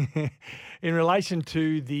relation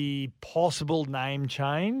to the possible name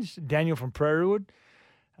change, Daniel from Prairiewood,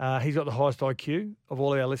 he's got the highest IQ of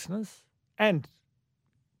all our listeners and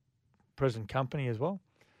present company as well.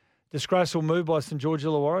 Disgraceful move by St George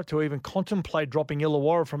Illawarra to even contemplate dropping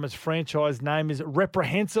Illawarra from its franchise name is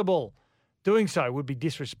reprehensible. Doing so would be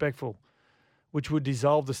disrespectful, which would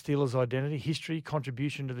dissolve the Steelers' identity, history,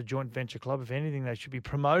 contribution to the joint venture club. If anything, they should be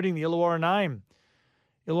promoting the Illawarra name.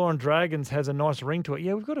 Illawarra Dragons has a nice ring to it.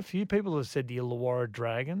 Yeah, we've got a few people who have said the Illawarra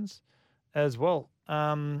Dragons as well.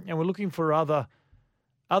 And we're looking for other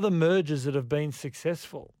mergers that have been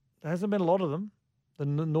successful. There hasn't been a lot of them. The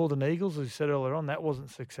Northern Eagles, as you said earlier on, that wasn't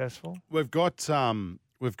successful. We've got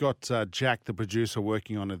Jack, the producer,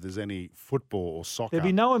 working on if there's any football or soccer. There'll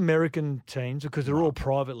be no American teams because they're all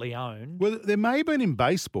privately owned. Well, there may have been in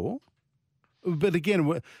baseball, but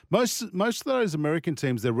again, most of those American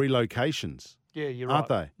teams, they're relocations. Yeah, you're aren't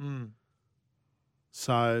right. they?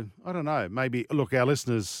 So I don't know. Maybe look, our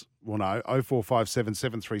listeners will know. 0457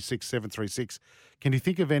 736 736. Can you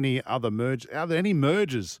think of any other merge? Are there any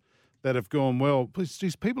mergers that have gone well?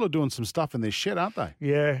 These people are doing some stuff in their shed, aren't they?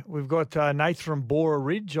 Yeah, we've got Nate from Bora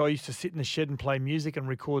Ridge. I used to sit in the shed and play music and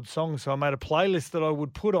record songs, so I made a playlist that I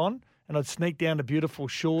would put on, and I'd sneak down to beautiful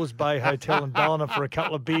Shores Bay Hotel in Ballina for a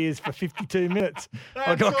couple of beers for 52 minutes.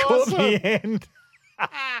 I got caught in the end.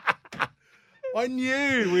 I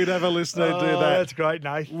knew we'd have a listener do that. That's great,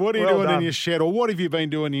 Nate. What are you doing in your shed, or what have you been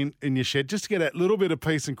doing in your shed just to get that little bit of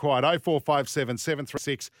peace and quiet? 0457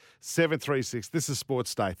 736 736. This is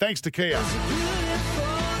Sports Day. Thanks to Kia.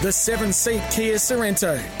 The 7-seat Kia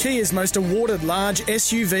Sorrento, Kia's most awarded large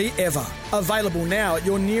SUV ever. Available now at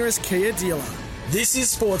your nearest Kia dealer. This is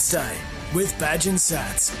Sports Day with Badge and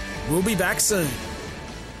Sats. We'll be back soon.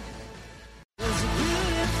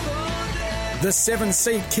 The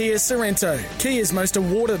 7-seat Kia Sorrento, Kia's most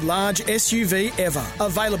awarded large SUV ever.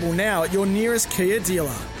 Available now at your nearest Kia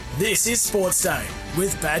dealer. This is Sports Day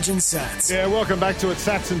with Badge and Sats. Yeah, welcome back to it.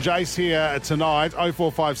 Sats and Jace here tonight.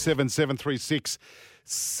 0457 736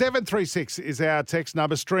 736 is our text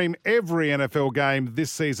number. Stream every NFL game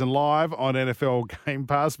this season live on NFL Game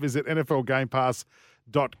Pass. Visit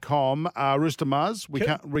NFLGamePass.com. Rooster Muzz, we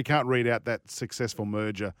can't read out that successful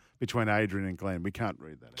merger between Adrian and Glenn. We can't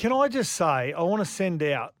read that. Can I just say, I want to send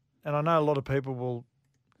out, and I know a lot of people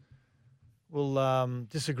will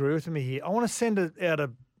disagree with me here. I want to send out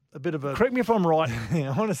a bit of a, correct me if I'm right,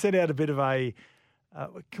 I want to send out a bit of a,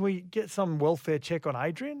 can we get some welfare check on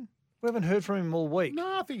Adrian? We haven't heard from him all week.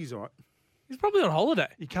 No, I think he's all right. He's probably on holiday.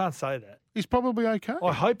 You can't say that. He's probably okay.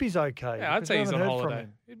 I hope he's okay. Yeah, I'd say he's on holiday.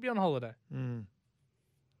 Him. He'd be on holiday. Mm.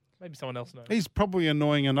 Maybe someone else knows. He's probably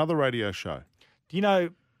annoying another radio show. Do you know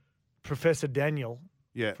Professor Daniel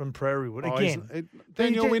from Prairie Wood? Again.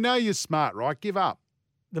 Daniel, we know you're smart, right? Give up.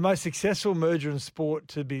 The most successful merger in sport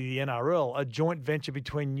to be the NRL, a joint venture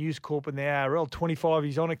between News Corp and the ARL. 25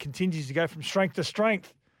 years on, it continues to go from strength to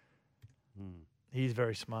strength. He's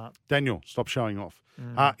very smart. Daniel, stop showing off.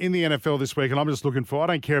 In the NFL this week, and I'm just looking for, I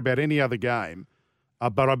don't care about any other game,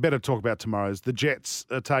 but I better talk about tomorrow's. The Jets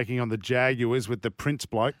are taking on the Jaguars with the Prince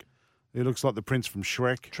bloke. He looks like the Prince from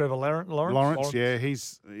Shrek. Trevor Lawrence, yeah.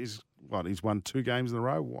 He's won 2 games in a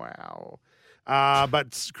row? Wow. But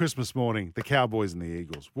it's Christmas morning, the Cowboys and the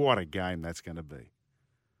Eagles. What a game that's going to be.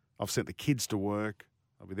 I've sent the kids to work.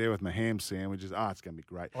 I'll be there with my ham sandwiches. It's going to be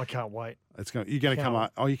great. I can't wait. You're going to come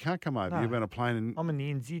over. Oh, you can't come over. No. You're on a plane. I'm in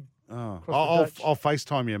the NZ. I'll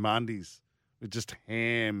FaceTime you Mondays with just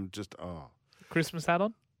ham. Christmas hat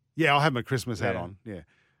on? Yeah, I'll have my Christmas hat on. Yeah.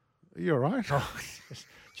 Are you all right?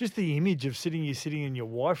 Just the image of you're sitting in your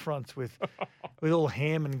Y fronts with all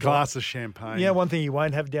ham and glass of champagne. Yeah, one thing he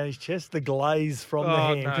won't have down his chest, the glaze from the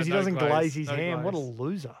ham, because he doesn't glaze his ham. What a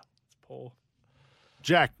loser. It's poor.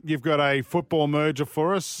 Jack, you've got a football merger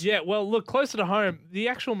for us. Yeah, well, look, closer to home, the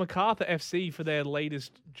actual MacArthur FC for their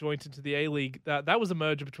latest joint into the A-League, that was a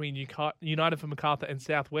merger between United for MacArthur and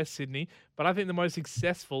Southwest Sydney, but I think the most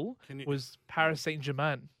successful was Paris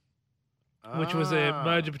Saint-Germain, which was a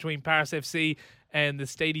merger between Paris FC and the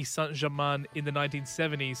Stade Saint-Germain in the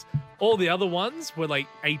 1970s. All the other ones were like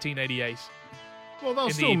 1888. Well, they were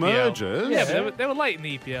still mergers. Yeah, but they were late in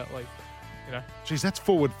the EPL, Geez, that's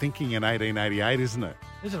forward thinking in 1888, isn't it?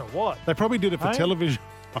 Isn't it what? They probably did it for television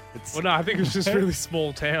rights. Well, no, I think it was just really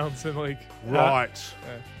small towns and Right.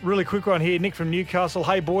 Really quick one here. Nick from Newcastle.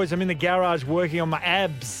 Hey, boys, I'm in the garage working on my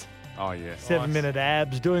abs. Oh, yeah. 7-minute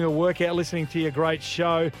abs. Doing a workout, listening to your great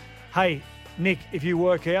show. Hey, Nick, if you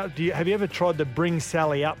work out, have you ever tried the Bring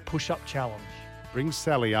Sally Up push-up challenge? Bring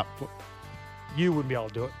Sally Up. You wouldn't be able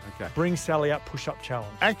to do it. Okay. Bring Sally Up push-up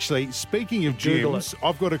challenge. Actually, speaking of Google gyms,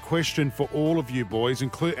 I've got a question for all of you boys,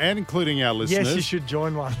 including our listeners. Yes, you should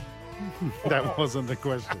join one. That wasn't the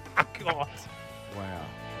question. God. Wow.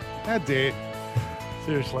 How dare.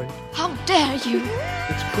 Seriously. How dare you?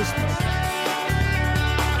 It's Christmas.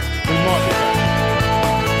 We might be back.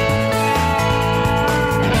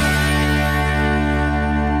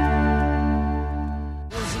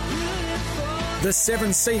 The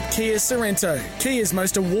 7-seat Kia Sorrento, Kia's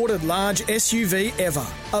most awarded large SUV ever.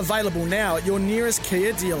 Available now at your nearest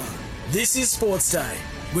Kia dealer. This is Sports Day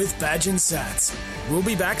with Badge and Sats. We'll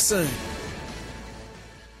be back soon.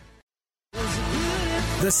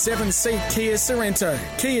 The 7-seat Kia Sorrento,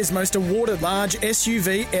 Kia's most awarded large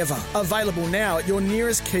SUV ever. Available now at your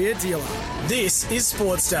nearest Kia dealer. This is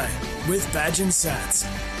Sports Day with Badge and Sats.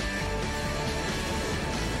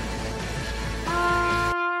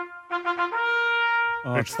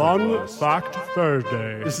 It's Fun Fact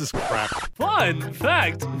Thursday. This is crap. Fun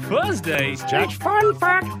Fact Thursday. It's Fun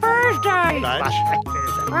Fact Thursday.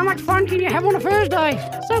 How much fun can you have on a Thursday?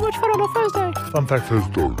 So much fun on a Thursday. Fun Fact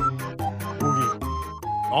Thursday.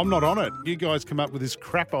 I'm not on it. You guys come up with this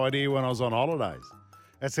crap idea when I was on holidays.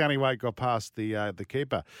 That's the only way it got past the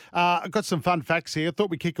keeper. I've got some fun facts here.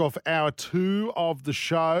 Thought we'd kick off hour 2 of the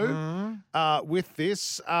show with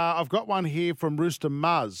this. I've got one here from Rooster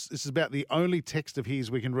Muzz. This is about the only text of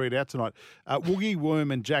his we can read out tonight. Woogie,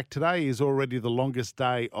 Worm and Jack, today is already the longest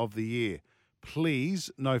day of the year.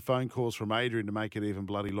 Please, no phone calls from Adrian to make it even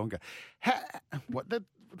bloody longer.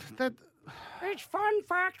 It's Fun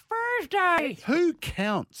Fact Thursday. Who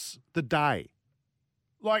counts the day?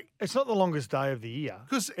 Like, it's not the longest day of the year.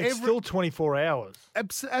 Because it's still 24 hours.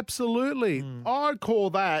 Absolutely. I'd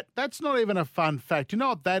call that. That's not even a fun fact. You know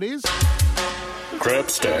what that is?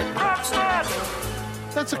 Crap stat. Crap stat.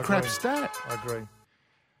 That's a crap stat. I agree.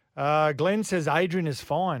 Glenn says Adrian is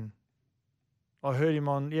fine. I heard him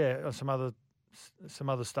on some other some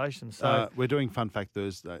other stations. So we're doing Fun Fact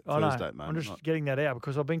Thursday, I know. mate. I'm just getting that out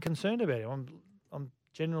because I've been concerned about it. I'm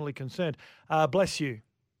genuinely concerned. Bless you.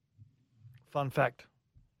 Fun fact.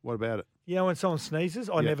 What about it? You know, when someone sneezes,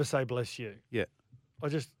 I never say bless you. Yeah. I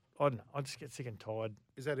don't know. I just get sick and tired.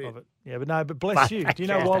 Is that of it? Yeah, but bless you. Do you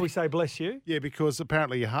know why we say bless you? Yeah, because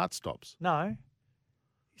apparently your heart stops. No.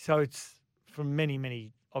 So it's from many,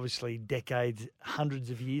 many, obviously, decades, hundreds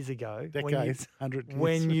of years ago.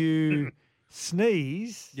 When you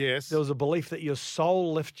sneeze, yes, there was a belief that your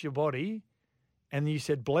soul left your body and you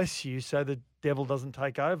said bless you so the devil doesn't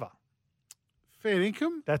take over. Fair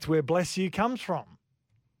income. That's where bless you comes from.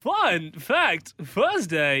 Fun fact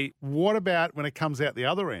Thursday. What about when it comes out the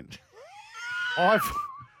other end? I've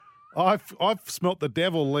smelt the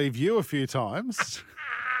devil leave you a few times.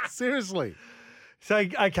 Seriously. So,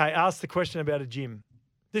 okay, ask the question about a gym.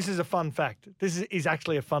 This is a fun fact. This is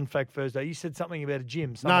actually a fun fact Thursday. You said something about a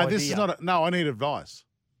gym. No, this is not. No, I need advice.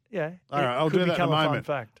 Yeah. All right, I'll do that in a moment.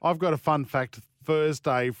 Fun fact. I've got a fun fact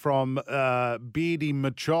Thursday from Beardy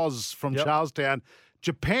Machoz from Charlestown.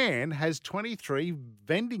 Japan has 23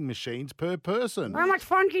 vending machines per person. How much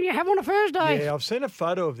fun can you have on a Thursday? Yeah, I've seen a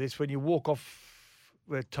photo of this when you walk off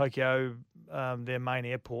Tokyo, their main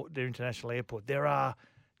airport, their international airport. There are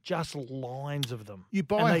just lines of them. You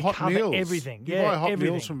buy hot meals. Everything. You buy hot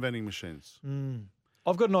meals from vending machines.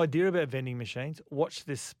 I've got an idea about vending machines. Watch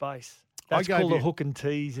this space. That's called a hook and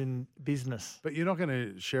tease in business. But you're not going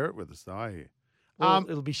to share it with us, though, are you? Well,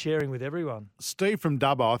 it'll be sharing with everyone. Steve from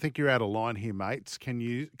Dubbo, I think you're out of line here, mates. Can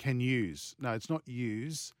use. No, it's not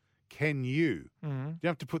use. Can you? Mm-hmm. You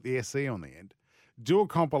have to put the SE on the end. Do a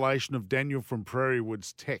compilation of Daniel from Prairie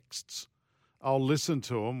Woods texts. I'll listen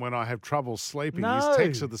to him when I have trouble sleeping. No. His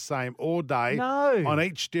texts are the same all day on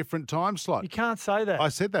each different time slot. You can't say that. I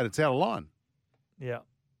said that. It's out of line. Yeah.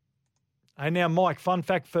 And now, Mike, Fun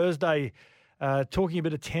Fact Thursday, talking a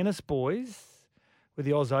bit of tennis, boys, with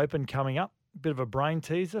the Oz Open coming up. Bit of a brain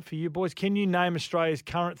teaser for you boys. Can you name Australia's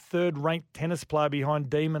current third-ranked tennis player behind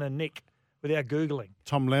Demon and Nick without Googling?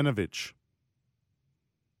 Tomljanovic.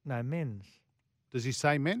 No, men's. Does he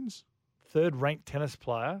say men's? Third-ranked tennis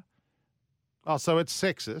player. Oh, so it's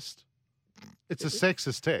sexist. It's a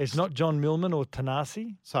sexist text. It's not John Millman or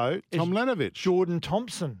Tanasi. So, Tomljanovic. Jordan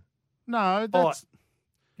Thompson. No, that's...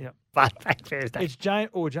 Yeah. Fun Fact Thursday. It's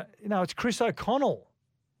it's Chris O'Connell.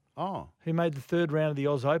 Oh. Who made the third round of the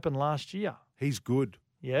Oz Open last year. He's good.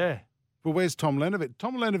 Yeah. Well, where's Tomljanovic?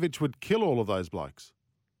 Tomljanovic would kill all of those blokes.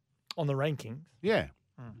 On the rankings? Yeah.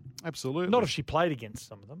 Absolutely. Not if she played against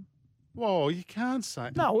some of them. Whoa, you can't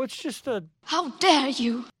say. No, it's just a... How dare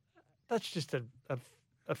you? That's just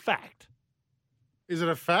a fact. Is it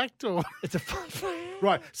a fact or... It's a fun fact.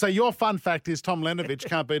 Right, so your fun fact is Tomljanovic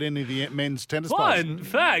can't beat any of the men's tennis players. Fun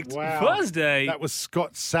fact Thursday. That was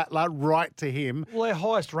Scott Sattler, right to him. Well, their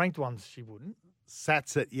highest ranked ones, she wouldn't.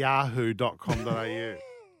 Sats at yahoo.com.au.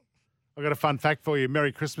 I've got a fun fact for you.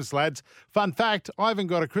 Merry Christmas, lads. Fun fact, I haven't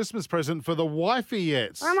got a Christmas present for the wifey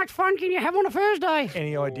yet. How much fun can you have on a Thursday?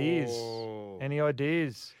 Any ideas? Any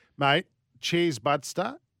ideas? Mate, cheers,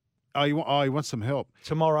 Budster. Oh, you want some help?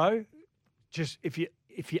 Tomorrow, just if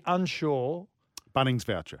you're unsure... Bunnings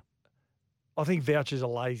voucher. I think vouchers are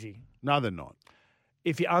lazy. No, they're not.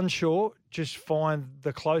 If you're unsure, just find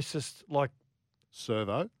the closest,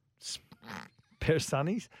 Servo? Pair of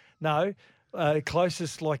sunnies. No,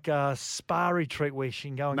 closest, spa retreat where she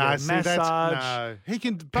can go and get a massage.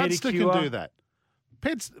 Budster can do that.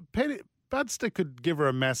 Budster could give her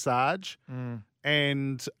a massage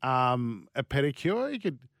and a pedicure. You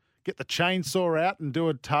could get the chainsaw out and do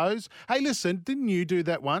her toes. Hey, listen, didn't you do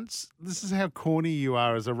that once? This is how corny you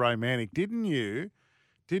are as a romantic. Didn't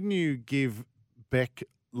you give Beck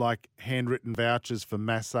handwritten vouchers for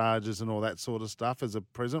massages and all that sort of stuff as a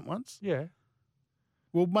present once? Yeah.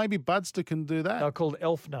 Well, maybe Budster can do that. They're called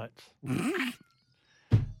elf notes.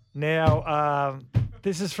 Now,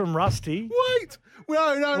 this is from Rusty. Wait.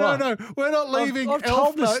 No. We're not leaving I've elf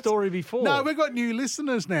told this notes. story before. No, we've got new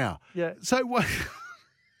listeners now. Yeah. So what?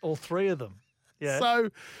 All three of them. Yeah. So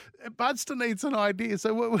Budster needs an idea.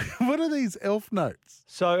 So what are these elf notes?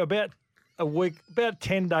 So about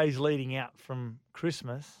 10 days leading out from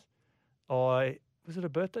Christmas, was it a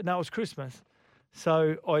birthday? No, it was Christmas.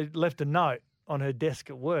 So I left a note on her desk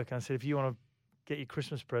at work and I said, if you want to get your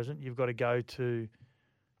Christmas present, you've got to go to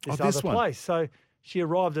this other place. So she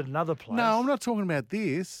arrived at another place. No, I'm not talking about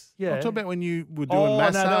this. Yeah. I'm talking about when you were doing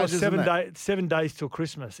massages. No, it was 7 days till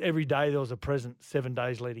Christmas. Every day there was a present 7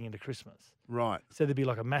 days leading into Christmas. Right. So there'd be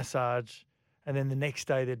a massage, and then the next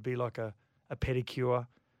day there'd be a pedicure.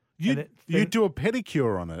 You do a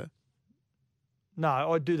pedicure on her? No,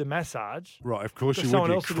 I do the massage. Right, of course But you someone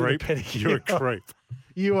would, you else will do the creep. pedicure. You're a creep.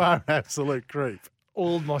 You are an absolute creep.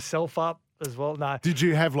 Oiled myself up as well. No. Did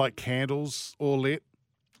you have like candles all lit?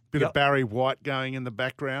 Bit of Barry White going in the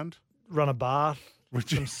background? Run a bath,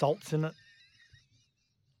 some salts in it.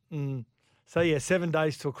 So, yeah, 7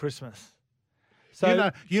 days till Christmas.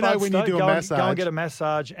 So You know when you do a massage. Go and get a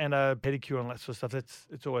massage and a pedicure and that sort of stuff.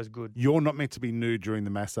 It's always good. You're not meant to be nude during the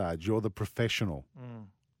massage. You're the professional, Mm.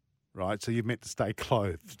 right? So you're meant to stay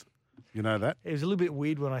clothed. You know that? It was a little bit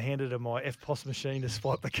weird when I handed her my FPOS machine to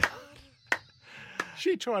swipe the card.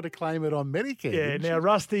 She tried to claim it on Medicare. Yeah, didn't now she?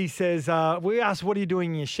 Rusty says, we asked, what are you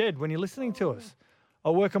doing in your shed when you're listening to us? I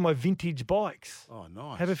work on my vintage bikes. Oh,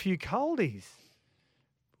 nice. Have a few coldies.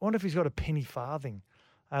 I wonder if he's got a penny farthing.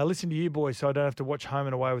 Listen to you boys so I don't have to watch Home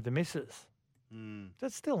and Away with the missus.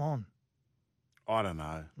 That's still on. I don't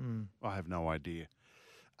know. I have no idea.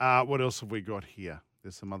 What else have we got here?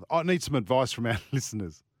 There's some other. I need some advice from our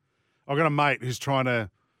listeners. I've got a mate who's trying to.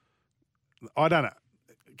 I don't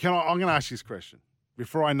know. I'm going to ask you this question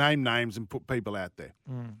before I name names and put people out there.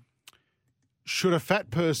 Should a fat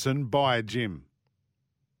person buy a gym?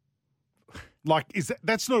 Like,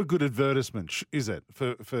 that's not a good advertisement, is it?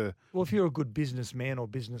 For Well, if you're a good businessman or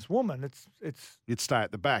businesswoman, it's you'd stay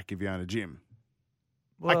at the back if you own a gym.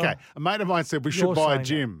 Well, okay, a mate of mine said we should you're buy a saying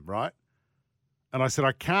gym, right? And I said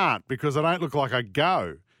I can't because I don't look like I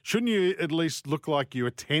go. Shouldn't you at least look like you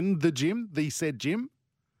attend the gym, the said gym?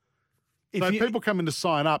 So people come in to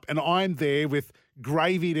sign up, and I'm there with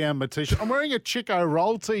gravy down my t-shirt. I'm wearing a Chico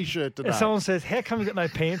Roll t-shirt today. If someone says, "How come you got no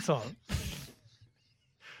pants on?"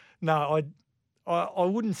 No, I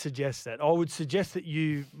wouldn't suggest that. I would suggest that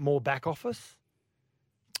you more back office,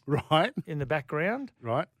 right, in the background,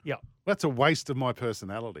 right. Yeah, That's a waste of my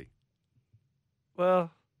personality.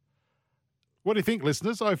 well, What do you think,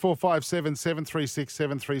 listeners? 0457 736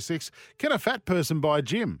 736. Can a fat person buy a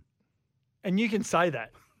gym? and you can say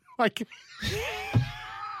that. Like,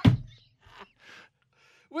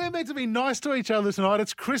 we're meant to be nice to each other tonight.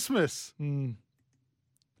 It's Christmas.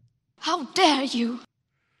 How dare you?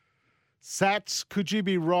 Sats, could you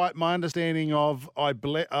be right? My understanding of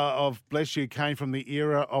Bless You came from the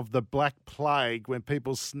era of the Black Plague when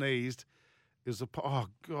people sneezed. It was oh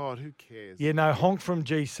God, who cares? Yeah, no, honk from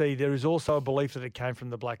GC. There is also a belief that it came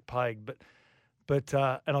from the Black Plague, but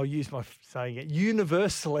and I'll use my saying it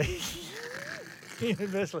universally.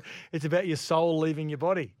 Universally, it's about your soul leaving your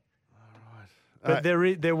body. All right, but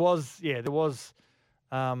there was a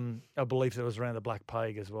belief that was around the Black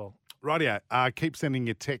Plague as well. Rightio. Keep sending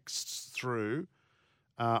your texts through.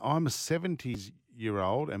 I'm a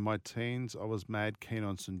 70-year-old, and my teens, I was mad keen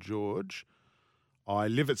on St. George. I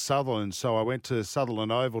live at Sutherland, so I went to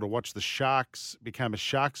Sutherland Oval to watch the Sharks, became a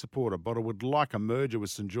Shark supporter, but I would like a merger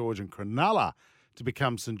with St. George and Cronulla to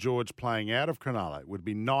become St. George playing out of Cronulla. It would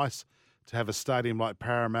be nice to have a stadium like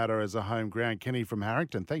Parramatta as a home ground. Kenny from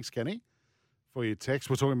Harrington. Thanks, Kenny, for your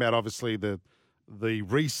text. We're talking about, obviously, the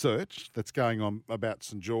research that's going on about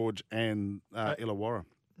St. George and Illawarra.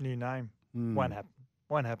 New name. Won't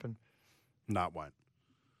happen. No, it won't.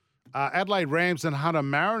 Adelaide Rams and Hunter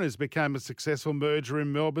Mariners became a successful merger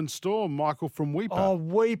in Melbourne Storm. Michael from Weipa. Oh,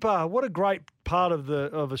 Weipa. What a great part of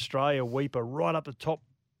Australia, Weipa, right up the top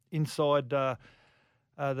inside the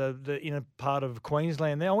inner part of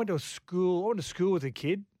Queensland. There, I went to school with a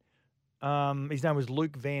kid. His name was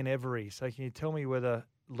Luke Van Every. So can you tell me whether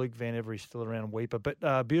Luke Van Every's still around Weipa?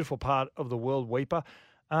 But beautiful part of the world, Weipa.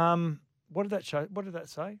 What did that show? What did that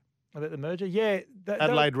say about the merger? Yeah,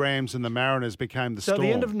 Adelaide Rams and the Mariners became the Storm. So at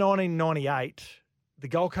the end of 1998, the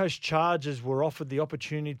Gold Coast Chargers were offered the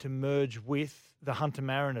opportunity to merge with the Hunter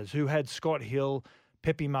Mariners, who had Scott Hill,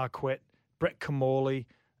 Pepe Marquette, Brett Kamali,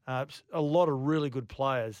 a lot of really good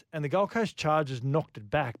players. And the Gold Coast Chargers knocked it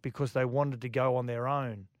back because they wanted to go on their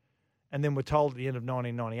own. And then were told at the end of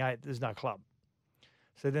 1998, there's no club.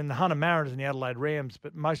 So then the Hunter Mariners and the Adelaide Rams,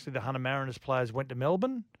 but mostly the Hunter Mariners players went to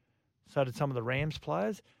Melbourne. So did some of the Rams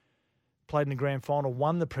players. Played in the grand final,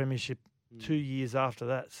 won the premiership 2 years after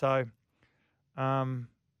that. So,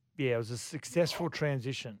 it was a successful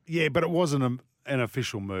transition. Yeah, but it wasn't an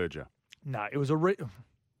official merger. No, it was a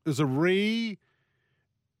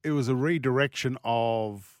redirection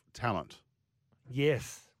of talent.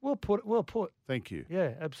 Yes. Well put. Thank you.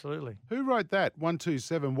 Yeah, absolutely. Who wrote that?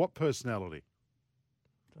 127. What personality?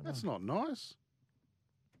 That's not nice.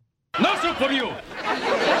 No soup for you.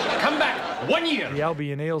 Come back 1 year. The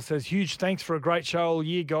Albion Eel says, huge thanks for a great show all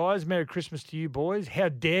year, guys. Merry Christmas to you, boys. How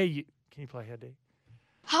dare you? Can you play How Dare You?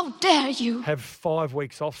 How dare you? Have 5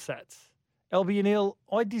 weeks off, Sats. Albion Eel,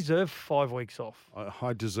 I deserve 5 weeks off.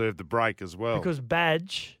 I deserve the break as well. Because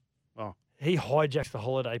Badge, he hijacks the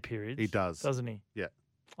holiday periods. He does. Doesn't he? Yeah.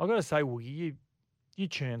 I've got to say, Woogie, you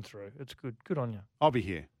churn through. It's good. Good on you. I'll be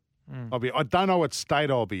here. Mm. I don't know what state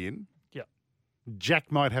I'll be in. Yeah.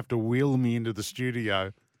 Jack might have to wheel me into the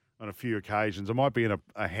studio on a few occasions. I might be in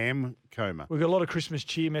a ham coma. We've got a lot of Christmas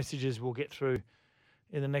cheer messages we'll get through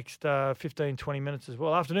in the next 15, 20 minutes as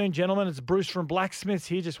well. Afternoon, gentlemen. It's Bruce from Blacksmiths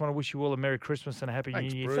here. Just want to wish you all a Merry Christmas and a Happy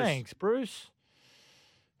Thanks, New Year. Bruce. Thanks, Bruce.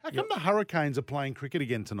 How come the Hurricanes are playing cricket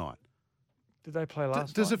again tonight? Did they play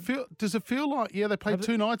last Does night? Does it feel like they played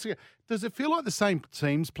 2 nights ago? Does it feel like the same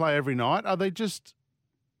teams play every night? Are they just?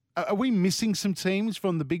 Are we missing some teams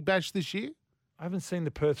from the Big Bash this year? I haven't seen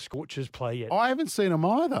the Perth Scorchers play yet. I haven't seen them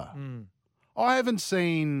either. Mm. I haven't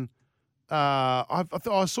seen. I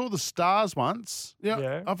saw the Stars once.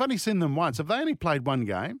 Yeah. I've only seen them once. Have they only played one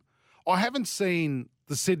game? I haven't seen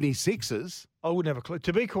the Sydney Sixers. I wouldn't have a clue.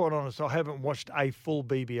 To be quite honest, I haven't watched a full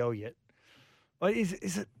BBL yet. Like,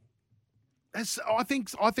 is it? I think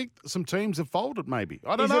some teams have folded. Maybe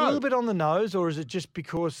I don't Is know. it a little bit on the nose, or is it just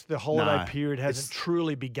because the holiday No, period hasn't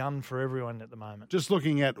truly begun for everyone at the moment? Just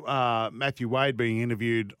looking at Matthew Wade being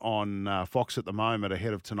interviewed on Fox at the moment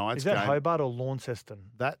ahead of tonight's Is that game. Hobart or Launceston?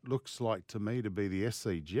 That looks like to me to be the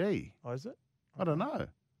SCG. Oh, is it? I don't know.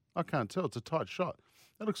 I can't tell. It's a tight shot.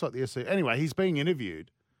 That looks like the SCG. Anyway, he's being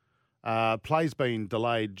interviewed. Play's been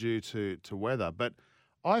delayed due to weather, but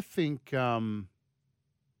I think it'll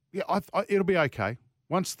be okay.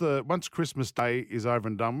 Once Christmas Day is over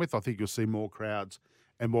and done with, I think you'll see more crowds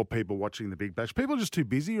and more people watching the Big Bash. People are just too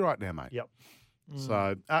busy right now, mate. Yep.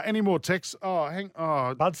 So, any more texts?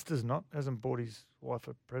 Budster's hasn't bought his wife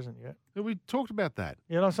a present yet. We talked about that.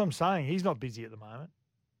 Yeah, that's what I'm saying. He's not busy at the moment,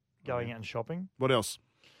 going out and shopping. What else?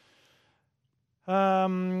 What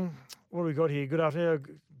do we got here? Good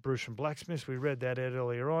afternoon, Bruce from Blacksmiths. We read that out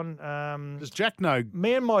earlier on. Does Jack know?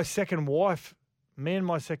 Me and my second wife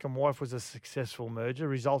was a successful merger,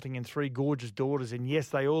 resulting in 3 gorgeous daughters, and yes,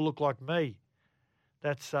 they all look like me.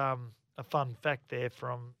 That's a fun fact there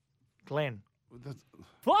from Glenn.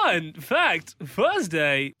 Fun fact,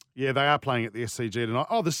 Thursday. Yeah, they are playing at the SCG tonight.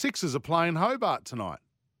 Oh, the Sixers are playing Hobart tonight.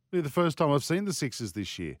 It's the first time I've seen the Sixers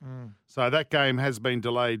this year. So that game has been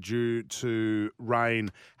delayed due to rain.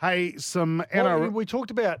 Hey, some NRL... We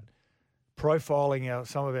talked about profiling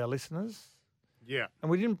some of our listeners. Yeah.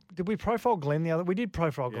 And we didn't. Did we profile Glenn the other? We did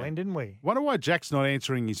profile Glenn, didn't we? Wonder why Jack's not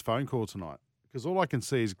answering his phone call tonight, because all I can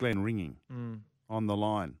see is Glenn ringing on the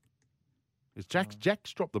line. Is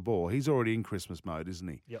Jack's dropped the ball. He's already in Christmas mode, isn't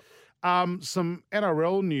he? Yep. Some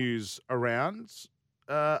NRL news around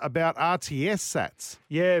about RTS sats.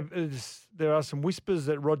 Yeah, there are some whispers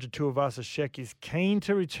that Roger Tuivasa-Sheck is keen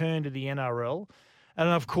to return to the NRL, and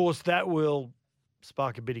of course that will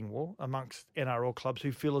spark a bidding war amongst NRL clubs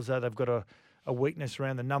who feel as though they've got a weakness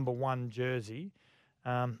around the number 1 jersey.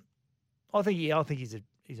 I think he's an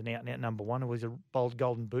out and out number 1. He's a bold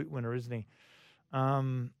Golden Boot winner, isn't he?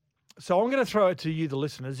 So I'm going to throw it to you, the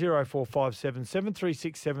listeners, 0457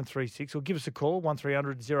 736 736, or give us a call,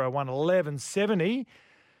 1300 01 1170.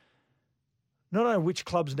 Not only which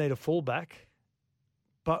clubs need a fullback,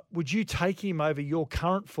 but would you take him over your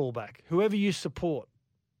current fullback, whoever you support?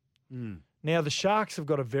 Now, the Sharks have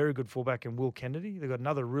got a very good fullback in Will Kennedy. They've got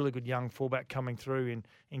another really good young fullback coming through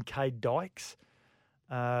in Cade Dykes.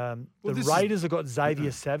 The Raiders have got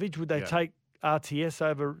Xavier Savage. Would they take RTS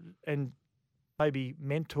over and maybe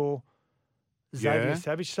mentor Xavier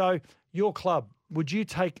Savage? So, your club, would you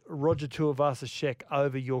take Roger Tuivasa-Sheck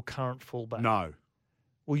over your current fullback? No.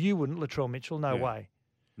 Well, you wouldn't, Latrell Mitchell. No way.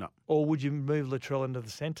 No. Or would you move Latrell into the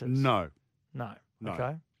centres? No. No. No.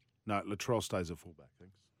 Okay. No, Latrell stays at fullback,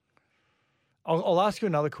 thanks. I'll ask you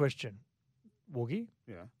another question, Woogie.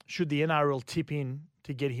 Yeah. Should the NRL tip in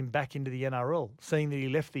to get him back into the NRL, seeing that he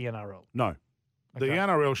left the NRL? No. The Okay.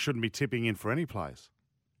 NRL shouldn't be tipping in for any players.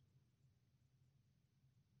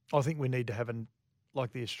 I think we need to have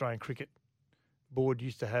like the Australian Cricket Board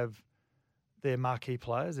used to have their marquee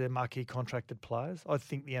players, their marquee contracted players. I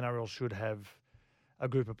think the NRL should have a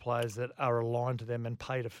group of players that are aligned to them and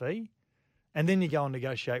paid a fee, and then you go and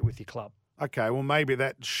negotiate with your club. Okay, well, maybe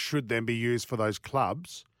that should then be used for those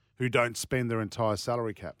clubs who don't spend their entire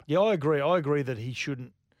salary cap. Yeah, I agree. I agree that he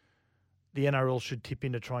shouldn't. The NRL should tip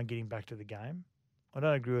in to try and get him back to the game. I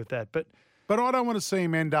don't agree with that, but I don't want to see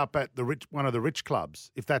him end up at one of the rich clubs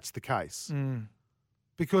if that's the case,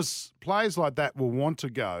 because players like that will want to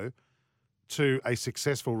go to a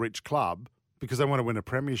successful rich club because they want to win a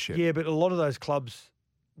premiership. Yeah, but a lot of those clubs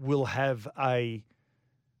will have a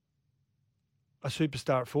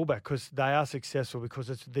superstar at fullback because they are successful because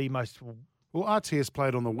it's the most. Well, RTS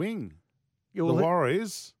played on the wing. Yeah, well, the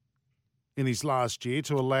Warriors in his last year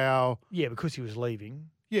to allow. Yeah, because he was leaving.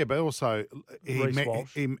 Yeah, but also he Reece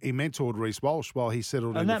Walsh. he mentored Reece Walsh while he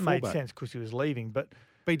settled And into that made fullback. sense because he was leaving. But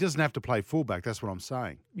he doesn't have to play fullback. That's what I'm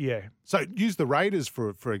saying. yeah, So use the Raiders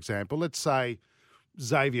for example. Let's say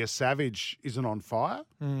Xavier Savage isn't on fire.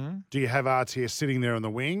 Mhm. Do you have RTS sitting there on the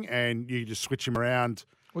wing and you just switch him around?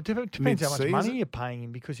 well, it depends how much mid-season? money you're paying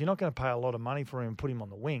him because you're not going to pay a lot of money for him and put him on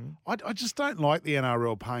the wing. I just don't like the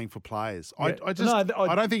NRL paying for players. Yeah. I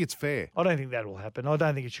don't think it's fair. I don't think that will happen. I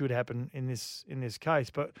don't think it should happen in this case.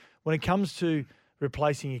 But when it comes to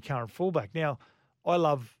replacing your current fullback, now I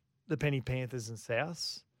love the Penny Panthers and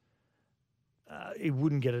Souths. He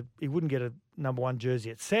wouldn't get a number one jersey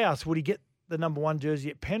at South. Would he get the number one jersey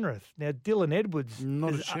at Penrith? Now Dylan Edwards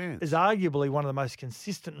Not a chance. is arguably one of the most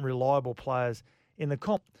consistent and reliable players in the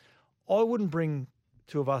comp. I wouldn't bring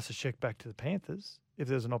Tuivasa-Sheck back to the Panthers if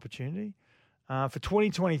there's an opportunity. For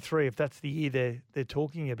 2023, if that's the year they're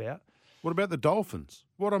talking about. What about the Dolphins?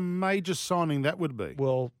 What a major signing that would be.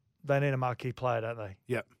 Well, they need a marquee player, don't they?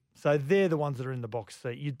 Yep. So they're the ones that are in the box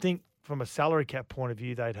seat. You'd think from a salary cap point of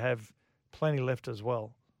view, they'd have plenty left as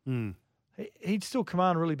well. Mm. He'd still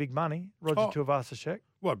command really big money, Roger Tuivasa-Sheck.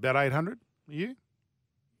 What, about 800 a year?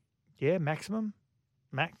 Yeah, maximum.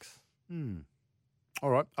 Max. All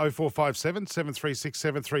right, 0457 736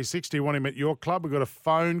 736. Do you want him at your club? We've got a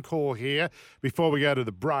phone call here before we go to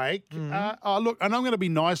the break. Look, and I'm going to be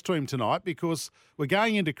nice to him tonight because we're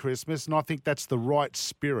going into Christmas and I think that's the right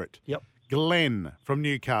spirit. Yep. Glenn from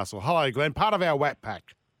Newcastle. Hello, Glenn, part of our WAP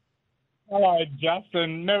pack. Hello,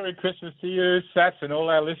 Justin. Merry Christmas to you, Sats, and all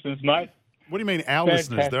our listeners, mate. What do you mean our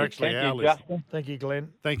Fantastic. listeners? They're actually Thank our you, listeners. Justin. Thank you, Glenn.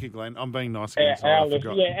 Thank you, Glenn. I'm being nice again. Sorry, Our I listeners.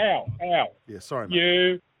 forgot. Yeah, our. Yeah, sorry, mate.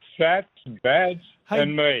 You, Sats, Badge,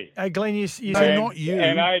 and me. Hey, Glenn, you No, not you.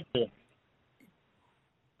 And Adrian.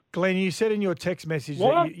 Glenn, you said in your text message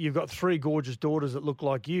What? that you've got three gorgeous daughters that look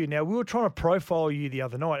like you. Now, we were trying to profile you the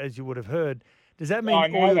other night, as you would have heard. Does that mean I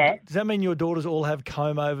know that. Does that mean your daughters all have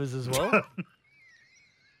comb-overs as well?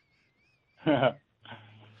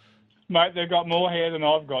 Mate, they've got more hair than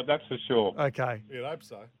I've got, that's for sure. Okay. You'd hope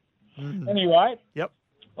so. Anyway. Yep.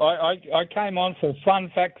 I came on for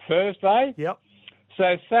Fun Fact Thursday. Yep.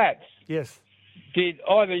 So, Sats. Yes. Did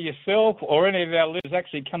either yourself or any of our listeners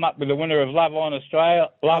actually come up with the winner of Love Island Australia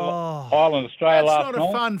That's last not night?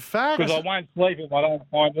 a fun fact. Because I won't sleep if I don't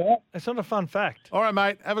find out. It's not a fun fact. All right,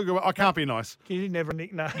 mate. Have a good one. I can't be nice. You never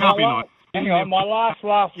no. Hang on, my last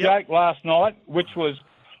joke last night, which was,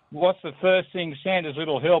 what's the first thing Santa's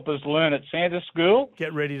little helpers learn at Santa school?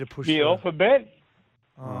 Get ready to push the alphabet.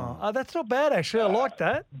 Oh, that's not bad, actually. I like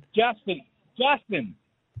that. Justin,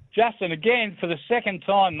 again, for the second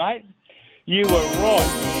time, mate, you were right.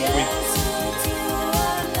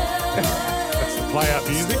 That's the play-out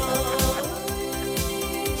music.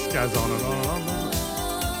 This goes on and on.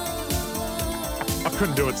 I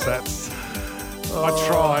couldn't do it, Sats. I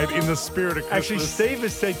tried in the spirit of Christmas. Actually, Steve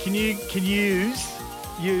has said, can you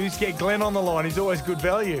get Glenn on the line? He's always good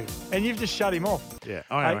value. And you've just shut him off. Yeah.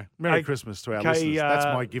 Anyway, Merry Christmas to our listeners. That's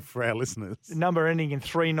my gift for our listeners. Number ending in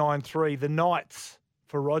 393. The Knights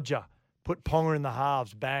for Roger. Put Ponga in the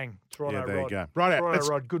halves. Bang. Toronto Yeah, there Rod. you go. Right out. Toronto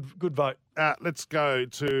Rod. Good vote. Let's go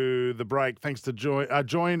to the break. Thanks to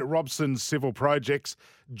join Robson Civil Projects.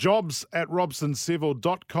 Jobs at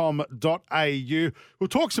robsоncivil.com.au. We'll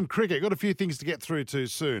talk some cricket. Got a few things to get through to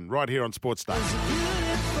soon, right here on Sports Day.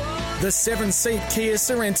 The 7-seat Kia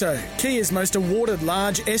Sorrento, Kia's most awarded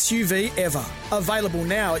large SUV ever. Available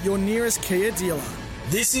now at your nearest Kia dealer.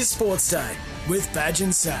 This is Sports Day with Badge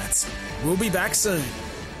and Sats. We'll be back soon.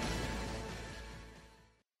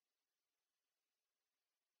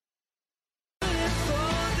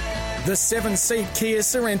 The 7-seat Kia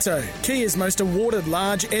Sorrento, Kia's most awarded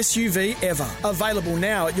large SUV ever. Available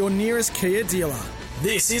now at your nearest Kia dealer.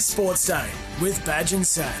 This is Sports Day with Badge and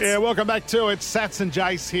Sats. Yeah, welcome back to it. Sats and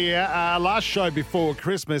Jace here. Last show before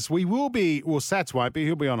Christmas. We will be, well, Sats won't be.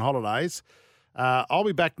 He'll be on holidays. I'll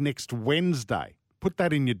be back next Wednesday. Put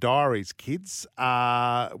that in your diaries, kids,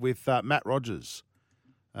 with Matt Rogers.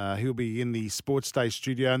 He'll be in the Sports Day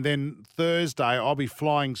studio. And then Thursday, I'll be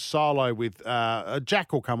flying solo with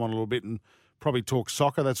Jack will come on a little bit and probably talk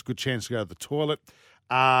soccer. That's a good chance to go to the toilet.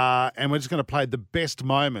 And we're just going to play the best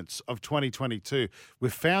moments of 2022.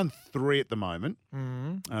 We've found 3 at the moment.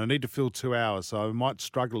 And I need to fill 2 hours, so I might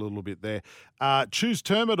struggle a little bit there. Choose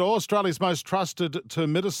Thermador, Australia's most trusted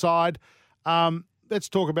termiticide. Let's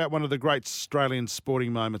talk about one of the great Australian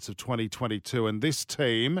sporting moments of 2022. And this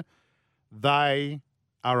team, they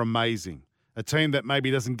are amazing. A team that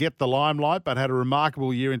maybe doesn't get the limelight but had a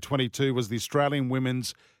remarkable year in 22 was the Australian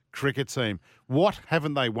women's cricket team. What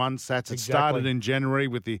haven't they won, Sats? It started in January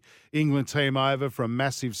with the England team over for a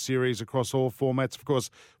massive series across all formats. Of course,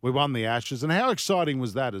 we won the Ashes. And how exciting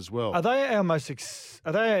was that as well? Are they our most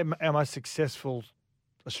successful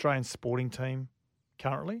Australian sporting team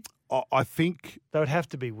currently? I think they would have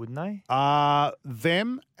to be, wouldn't they?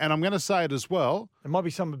 Them, and I'm going to say it as well. There might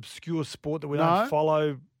be some obscure sport that we don't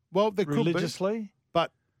follow there religiously. Could be,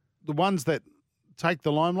 but the ones that take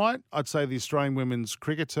the limelight, I'd say the Australian women's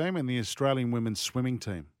cricket team and the Australian women's swimming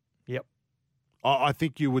team. Yep. I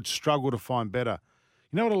think you would struggle to find better.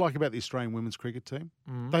 You know what I like about the Australian women's cricket team?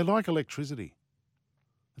 Mm. They like electricity.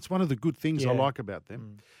 It's one of the good things I like about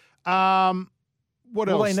them. What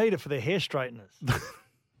else? Well, they need it for their hair straighteners.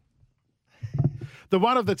 The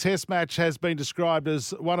one of the Test match has been described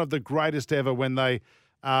as one of the greatest ever when they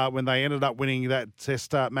ended up winning that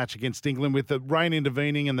Test match against England, with the rain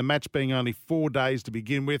intervening and the match being only 4 days to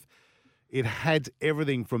begin with. It had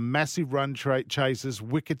everything from massive run chases,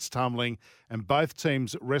 wickets tumbling, and both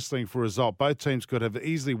teams wrestling for a result. Both teams could have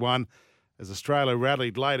easily won as Australia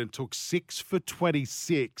rallied late and took 6 for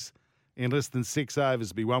 26 in less than 6 overs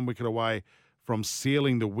to be 1 wicket away from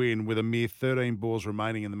sealing the win with a mere 13 balls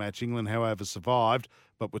remaining in the match. England, however, survived,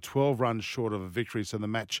 but were 12 runs short of a victory, so the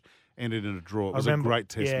match ended in a draw. It was a great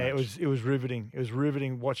Test match. It was riveting. It was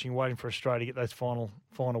riveting waiting for Australia to get those final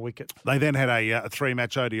wickets. They then had a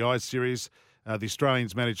 3-match ODI series. The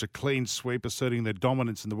Australians managed a clean sweep, asserting their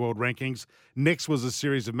dominance in the world rankings. Next was a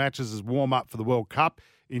series of matches as warm-up for the World Cup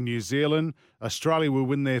in New Zealand. Australia will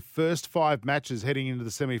win their first 5 matches heading into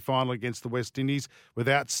the semi-final against the West Indies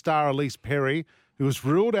without star Elise Perry, who was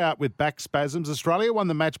ruled out with back spasms. Australia won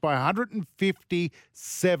the match by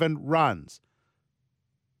 157 runs,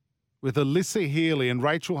 with Alyssa Healy and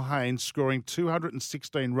Rachel Haynes scoring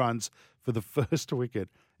 216 runs for the first wicket,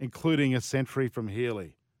 including a century from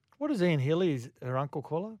Healy. What does Ian Healy, is her uncle,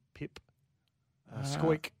 call her? Pip?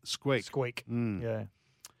 Squeak. Squeak. Yeah.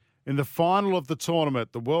 In the final of the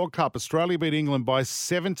tournament, the World Cup, Australia beat England by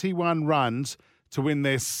 71 runs to win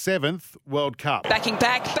their 7th World Cup. Backing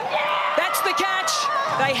back. That's the catch.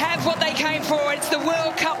 They have what they came for. It's the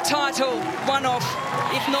World Cup title. One of,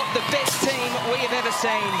 if not the best team we have ever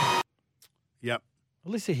seen. Yep.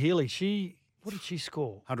 Alyssa Healy, what did she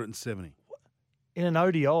score? 170. In an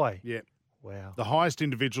ODI? Yep. Wow. The highest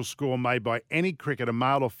individual score made by any cricketer,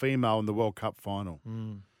 male or female, in the World Cup final.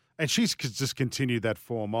 And she's just continued that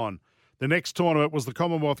form on. The next tournament was the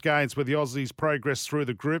Commonwealth Games, where the Aussies progressed through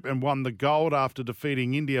the group and won the gold after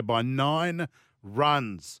defeating India by 9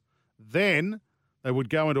 runs. Then they would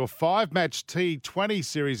go into a 5-match T20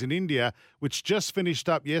 series in India, which just finished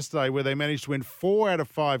up yesterday, where they managed to win 4 out of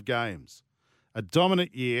 5 games. A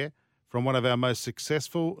dominant year from one of our most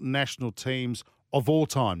successful national teams of all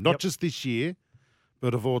time. Not just this year,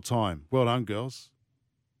 but of all time. Well done, girls.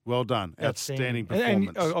 Well done. Outstanding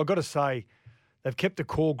performance. And I've got to say, they've kept a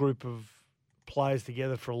core group of players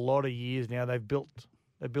together for a lot of years now. They've built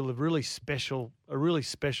a really special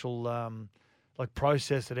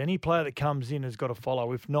process that any player that comes in has got to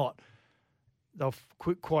follow. If not, they'll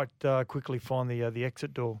quite quickly find the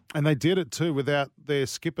exit door. And they did it too without their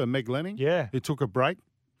skipper, Meg Lanning. Yeah. Who took a break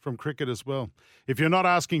from cricket as well. If you're not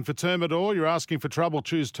asking for Termador, you're asking for trouble.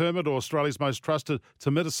 Choose Termador, Australia's most trusted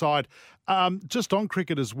termiticide. Just on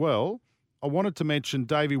cricket as well, I wanted to mention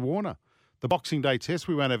Davey Warner. The Boxing Day test,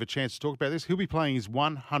 we won't have a chance to talk about this. He'll be playing his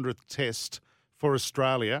 100th test for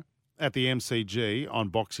Australia at the MCG on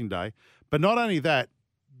Boxing Day. But not only that,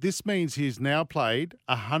 this means he's now played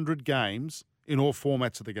 100 games in all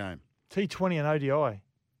formats of the game. T20 and ODI.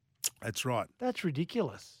 That's right. That's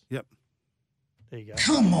ridiculous. Yep. There you go.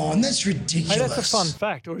 Come on, that's ridiculous. Hey, that's a fun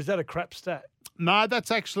fact, or is that a crap stat? No,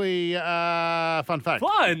 that's actually a fun fact.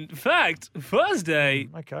 Fun fact, Thursday.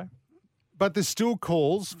 Okay. But there's still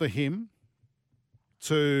calls for him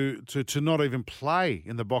to not even play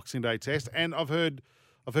in the Boxing Day test. And I've heard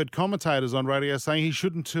commentators on radio saying he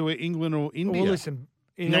shouldn't tour England or India. Well, listen,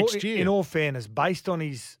 next year. In all fairness, based on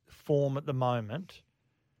his form at the moment,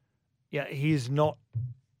 he's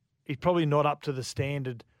probably not up to the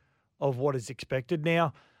standard of what is expected.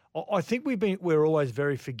 Now, I think we're always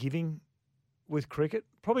very forgiving with cricket,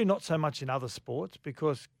 probably not so much in other sports,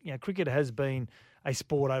 because cricket has been a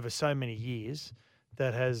sport over so many years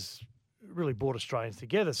that has really brought Australians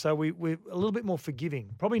together. So we're a little bit more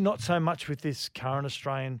forgiving. Probably not so much with this current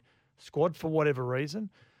Australian squad for whatever reason.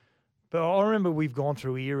 But I remember we've gone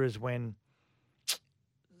through eras when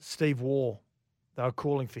Steve Waugh, they were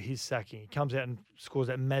calling for his sacking. He comes out and scores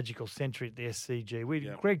that magical century at the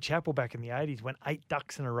SCG. Greg Chappell back in the 80s went 8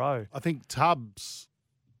 ducks in a row. I think Tubbs,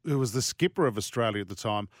 who was the skipper of Australia at the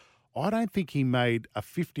time, I don't think he made a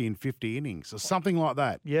 50 in 50 innings or something like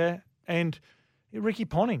that. Yeah, and Ricky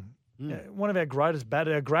Ponting, one of our greatest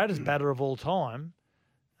batter of all time,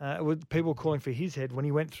 with people calling for his head when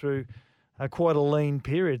he went through quite a lean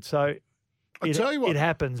period. So tell you what, it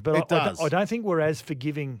happens, but I don't think we're as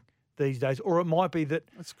forgiving these days. Or it might be that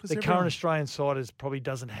the current Australian side probably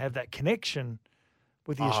doesn't have that connection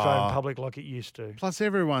with the Australian public like it used to. Plus,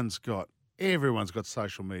 everyone's got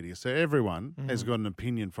social media, so everyone has got an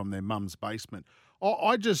opinion from their mum's basement.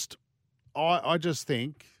 I just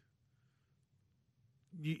think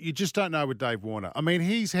you just don't know with Dave Warner. I mean,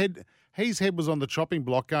 his head was on the chopping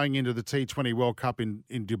block going into the T20 World Cup in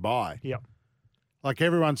Dubai. Yep. Like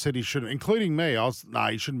everyone said he shouldn't, including me.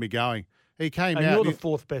 He shouldn't be going. He came out. And you're the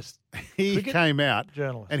fourth best. He came out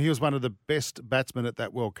journalist, and he was one of the best batsmen at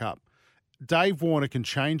that World Cup. Dave Warner can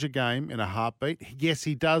change a game in a heartbeat. Yes,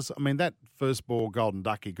 he does. I mean, that first ball golden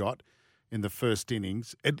duck he got in the first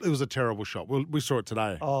innings, it was a terrible shot. We saw it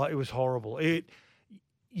today. Oh, it was horrible.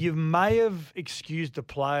 You may have excused a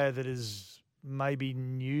player that is maybe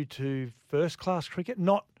new to first-class cricket,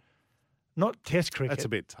 not Test cricket. That's a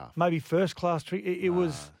bit tough. Maybe first-class cricket. It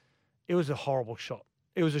was a horrible shot.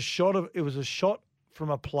 It was a shot from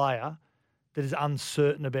a player that is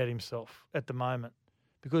uncertain about himself at the moment,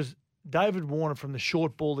 because David Warner, from the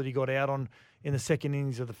short ball that he got out on in the second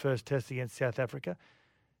innings of the first Test against South Africa,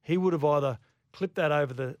 he would have either clipped that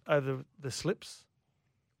over the slips,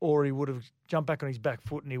 or he would have jumped back on his back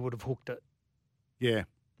foot and he would have hooked it. Yeah.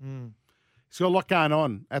 He's got a lot going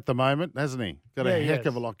on at the moment, hasn't he? Got a heck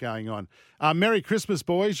of a lot going on. Merry Christmas,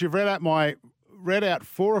 boys. You've read out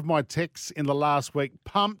 4 of my texts in the last week.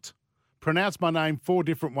 Pumped. Pronounce my name 4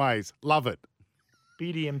 different ways. Love it.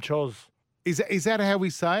 BDM Choz. Is that how we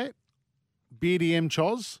say it? BDM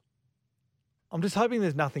Choz? I'm just hoping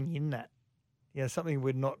there's nothing in that. Yeah, something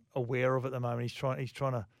we're not aware of at the moment. He's trying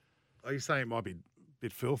to. Are you saying it might be a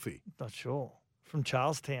bit filthy? Not sure. From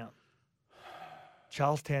Charlestown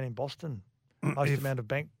in Boston. Most amount of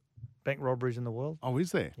bank robberies in the world. Oh,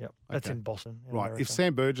 is there? Yep. That's in Boston. Right. America. If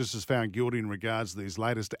Sam Burgess is found guilty in regards to these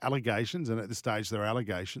latest allegations, and at this stage they're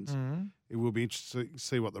allegations, it will be interesting to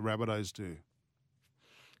see what the Rabbitohs do.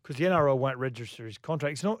 Because the NRL won't register his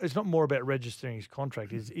contract. It's not more about registering his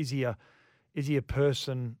contract. Is he a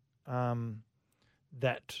person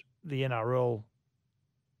that the NRL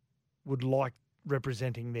would like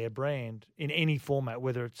representing their brand in any format,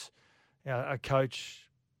 whether it's a coach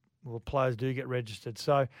or players do get registered.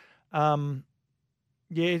 So,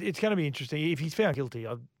 it's going to be interesting. If he's found guilty,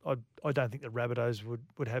 I don't think the Rabbitohs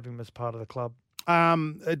would have him as part of the club.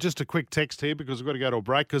 Just a quick text here, because we've got to go to a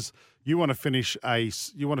break, because you want to finish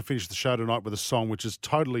the show tonight with a song which is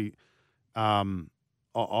totally, I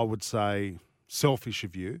would say, selfish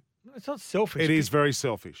of you. It's not selfish. It is very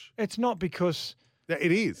selfish. It's not because...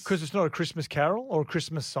 It is. Because it's not a Christmas carol or a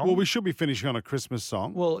Christmas song. Well, we should be finishing on a Christmas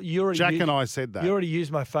song. Well, Jack and I said that. You already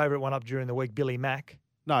used my favourite one up during the week, Billy Mack.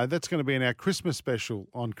 No, that's going to be in our Christmas special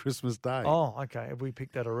on Christmas Day. Oh, okay. Have we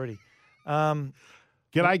picked that already?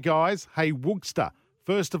 G'day, guys. Hey, Woogster.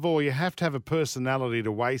 First of all, you have to have a personality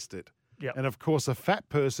to waste it. Yep. And, of course, a fat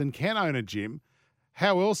person can own a gym.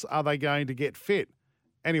 How else are they going to get fit?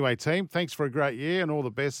 Anyway, team, thanks for a great year and all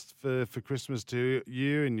the best for Christmas to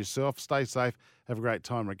you and yourself. Stay safe. Have a great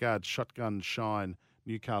time. Regards, Shotgun Shine,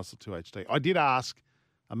 Newcastle 2HD. I did ask,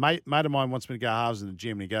 a mate of mine wants me to go halves in the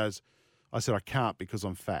gym, and he goes, I said, I can't because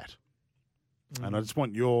I'm fat. And I just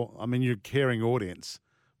want you're a caring audience.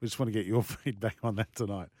 We just want to get your feedback on that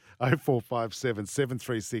tonight. 0457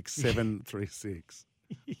 736 736.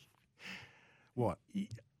 What?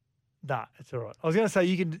 Nah, it's all right. I was going to say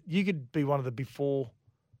you could be one of the before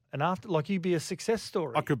and after, like you'd be a success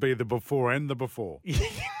story. I could be the before and the before. Is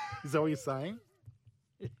that what you're saying?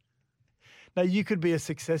 No, you could be a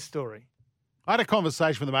success story. I had a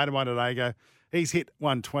conversation with a mate of mine today. He's hit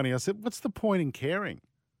 120. I said, what's the point in caring?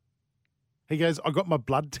 He goes, I got my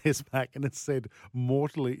blood test back and it said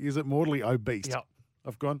mortally obese? Yep.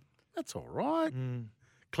 I've gone, that's all right.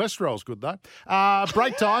 Cholesterol's good though.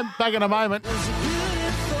 Break time. Back in a moment.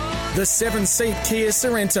 The 7-seat Kia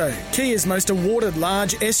Sorrento, Kia's most awarded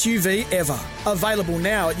large SUV ever. Available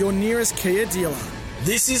now at your nearest Kia dealer.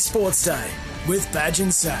 This is Sports Day with Badge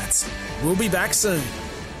and Sats. We'll be back soon.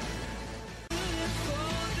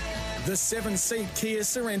 The 7-seat Kia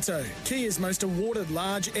Sorrento, Kia's most awarded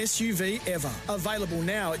large SUV ever. Available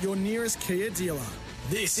now at your nearest Kia dealer.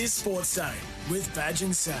 This is Sports Day with Badge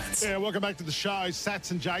and Sats. Yeah, welcome back to the show.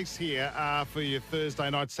 Sats and Jace here for your Thursday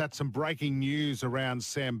night. Sats, some breaking news around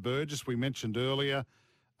Sam Burgess. We mentioned earlier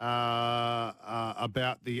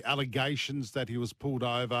about the allegations that he was pulled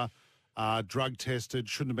over drug tested,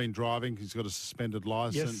 shouldn't have been driving. He's got a suspended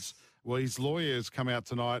licence. Yes. Well, his lawyers come out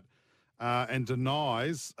tonight and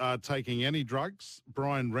denies taking any drugs.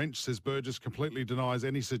 Brian Wrench says Burgess completely denies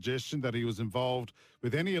any suggestion that he was involved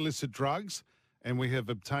with any illicit drugs, and we have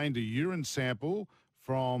obtained a urine sample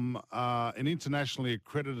from an internationally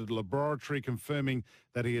accredited laboratory confirming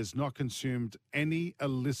that he has not consumed any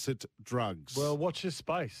illicit drugs. Well, watch this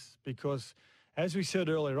space because, as we said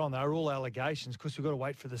earlier on, they're all allegations because we've got to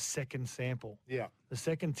wait for the second sample. Yeah. The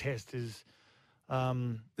second test is...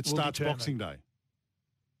 it starts Boxing Day.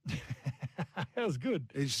 That was good.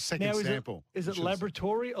 It's second Now, sample. Is it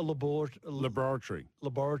laboratory or Laboratory.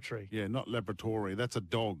 Laboratory. Yeah, not laboratory. That's a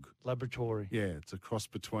dog. Laboratory. Yeah, it's a cross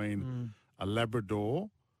between a Labrador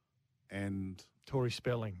and... Tori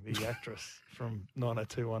Spelling, the actress from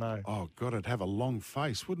 90210. Oh, God, it'd have a long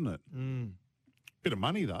face, wouldn't it? Mm. Bit of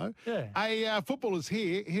money, though. Yeah. Footballers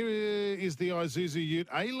here. Here is the Isuzu Ute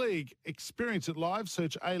A-League. Experience it live.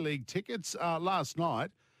 Search A-League tickets. Last night,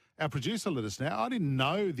 our producer let us know. I didn't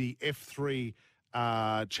know the F3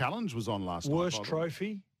 challenge was on last night. Worst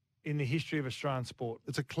trophy in the history of Australian sport.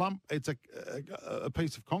 It's a clump. It's a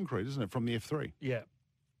piece of concrete, isn't it, from the F3? Yeah.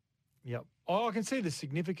 Yep. Oh, I can see the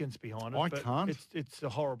significance behind it. I but can't. It's a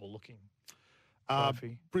horrible looking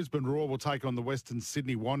trophy. Brisbane Roar will take on the Western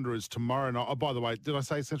Sydney Wanderers tomorrow night. Oh, by the way, did I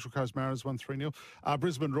say Central Coast Mariners won 3-0?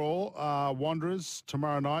 Brisbane Roar Wanderers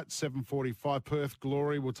tomorrow night, 7:45. Perth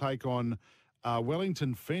Glory will take on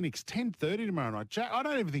Wellington Phoenix, 10:30 tomorrow night. Jack, I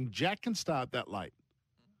don't even think Jack can start that late.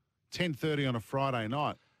 10:30 on a Friday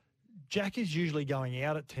night. Jack is usually going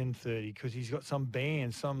out at 10:30 because he's got some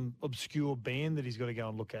band, some obscure band that he's got to go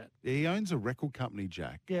and look at. Yeah, he owns a record company,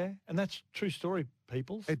 Jack. Yeah, and that's true story,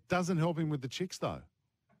 peoples. It doesn't help him with the chicks, though.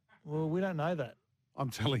 Well, we don't know that. I'm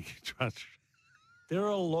telling you, Josh. There are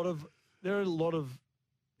a lot of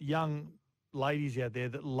young ladies out there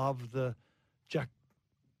that love the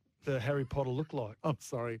Harry Potter look-like. I'm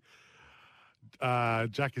sorry.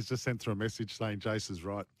 Jack has just sent through a message saying Jason's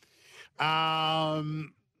right.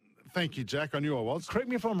 Thank you, Jack. I knew I was. Correct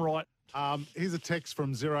me if I'm right. Here's a text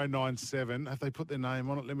from 097. Have they put their name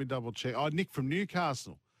on it? Let me double check. Oh, Nick from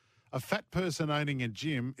Newcastle. A fat person owning a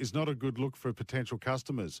gym is not a good look for potential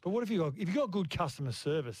customers. But what if you got good customer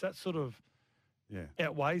service? That sort of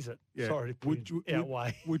outweighs it. Yeah. Sorry to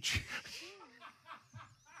outweigh. Would you,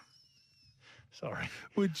 Sorry.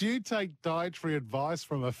 Would you take dietary advice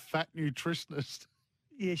from a fat nutritionist?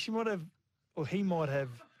 Yeah, she might have, or he might have.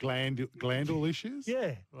 Glandul issues?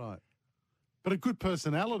 Yeah. Right. But a good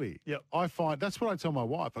personality. Yep. I find, that's what I tell my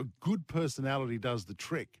wife, a good personality does the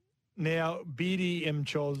trick. Now, Beardy M.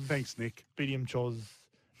 Choz. Thanks, Nick. Beardy M. Choz.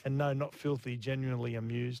 And no, not filthy, genuinely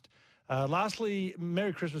amused. Lastly,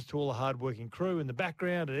 Merry Christmas to all the hardworking crew in the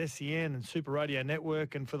background at SEN and Super Radio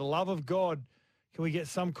Network. And for the love of God, can we get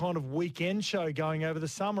some kind of weekend show going over the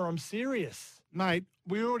summer? I'm serious. Mate,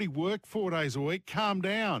 we already work 4 days a week. Calm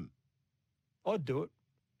down. I'd do it.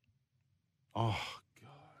 Oh,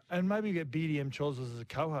 God. And maybe get Beardy M. Choz as a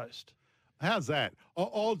co-host. How's that?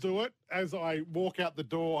 I'll do it as I walk out the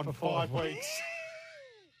door on 5 weeks.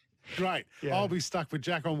 Great. Yeah. I'll be stuck with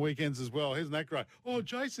Jack on weekends as well. Isn't that great? Oh,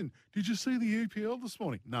 Jason, did you see the UPL this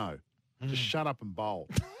morning? No. Just shut up and bowl.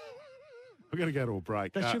 We're going to go to a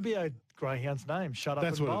break. That should be a greyhound's name. Shut up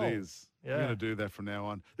and That's bowl. what it is. Yeah. We're going to do that from now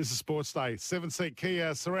on. This is Sports Day. 7-seat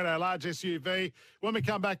Kia Sorento large SUV. When we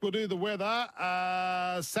come back, we'll do the weather.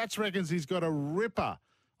 Sats reckons he's got a ripper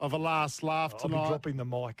of a last laugh tonight. I'll be dropping the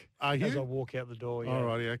mic as I walk out the door. Yeah. All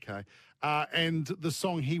righty, okay. And the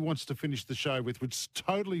song he wants to finish the show with, which is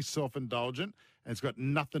totally self-indulgent, and it's got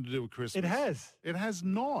nothing to do with Christmas. It has. It has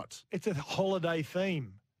not. It's a holiday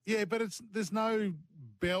theme. Yeah, but there's no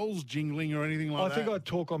bells jingling or anything like that. I think I'd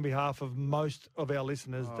talk on behalf of most of our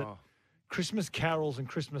listeners that Christmas carols and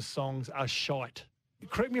Christmas songs are shite.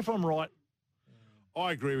 Correct me if I'm right.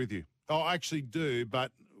 I agree with you. I actually do,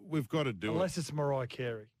 but we've got to do it. Unless it's Mariah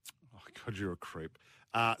Carey. Oh, God, you're a creep.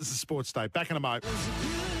 This is Sports Day. Back in a moment.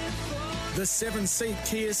 The 7-seat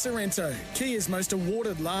Kia Sorento, Kia's most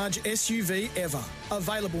awarded large SUV ever.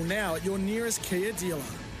 Available now at your nearest Kia dealer.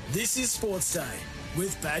 This is Sports Day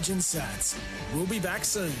with Badge and Sats. We'll be back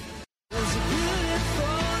soon.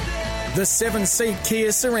 The 7-seat Kia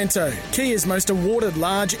Sorento, Kia's most awarded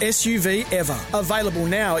large SUV ever. Available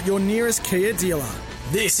now at your nearest Kia dealer.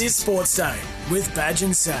 This is Sports Day with Badge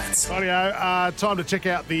and Sats. Rightio, time to check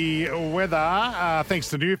out the weather. Thanks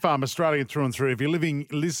to New Farm Australian through and through. If you're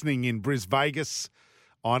listening in Bris Vegas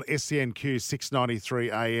on SCNQ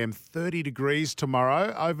 693 AM, 30 degrees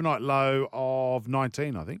tomorrow. Overnight low of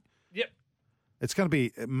 19, I think. Yep. It's going to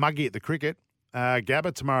be muggy at the cricket.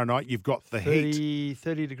 Gabba, tomorrow night you've got the heat.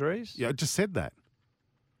 30 degrees? Yeah, I just said that.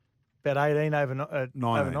 About 18 overnight.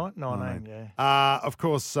 19. 19, yeah. Of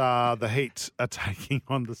course, the Heat are taking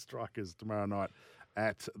on the Strikers tomorrow night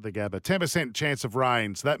at the Gabba. 10% chance of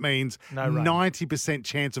rain. So that means No rain. 90%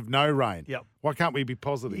 chance of no rain. Yep. Why can't we be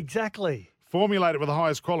positive? Exactly. Formulated with the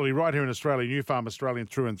highest quality right here in Australia. New Farm Australian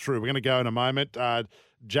through and through. We're going to go in a moment.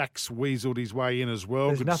 Jack's weaseled his way in as well.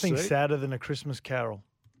 There's Good to nothing see. sadder than A Christmas Carol.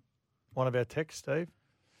 One of our texts, Steve.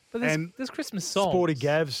 But there's Christmas songs. Sporty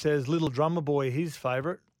Gav says Little Drummer Boy, his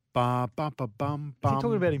favourite. Ba, ba, ba, bum, Is he bum.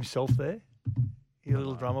 talking about himself there? You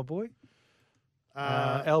little drummer boy?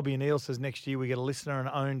 Albie Neal says next year we get a listener and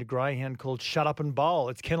owned greyhound called Shut Up and Bowl.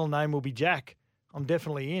 Its kennel name will be Jack. I'm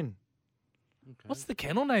definitely in. What's the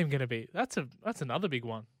kennel name going to be? That's another big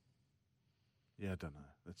one. Yeah, I don't know.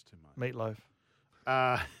 That's too much. Meatloaf.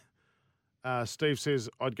 Steve says,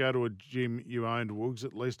 I'd go to a gym you owned, Woogs.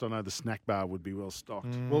 At least I know the snack bar would be well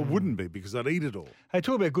stocked. Well, it wouldn't be because I'd eat it all. Hey,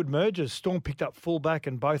 talk about good mergers. Storm picked up fullback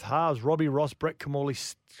and both halves. Robbie Ross, Brett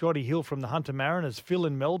Kamali, Scotty Hill from the Hunter Mariners, Phil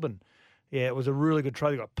in Melbourne. Yeah, it was a really good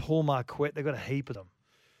trade. They got Paul Marquette. They got a heap of them.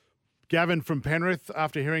 Gavin from Penrith,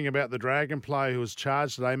 after hearing about the Dragon player who was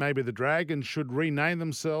charged today, maybe the Dragons should rename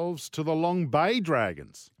themselves to the Long Bay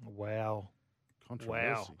Dragons. Wow.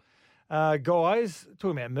 Controversy. Guys,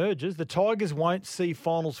 talking about mergers, the Tigers won't see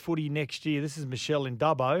finals footy next year. This is Michelle in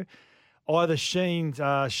Dubbo. Either Sheens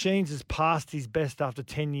has passed his best after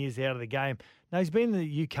 10 years out of the game. No, he's been in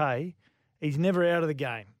the UK. He's never out of the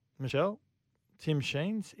game. Michelle, Tim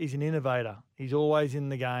Sheens, he's an innovator. He's always in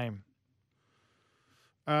the game.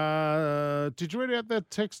 Did you read out that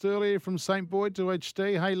text earlier from St. Boyd to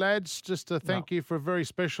HD? Hey, lads, just to thank you for a very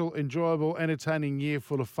special, enjoyable, entertaining year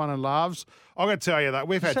full of fun and laughs. I've got to tell you that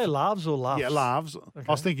we've Did had... you say laughs or laughs? Yeah, laughs. Okay.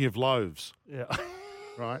 I was thinking of loaves. Yeah.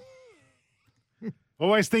 Right?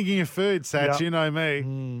 Always thinking of food, Satch. Yeah. You know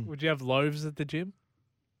me. Would you have loaves at the gym?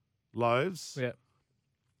 Loaves? Yeah.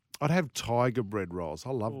 I'd have tiger bread rolls.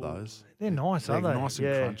 I love those. They're nice, They're aren't they? nice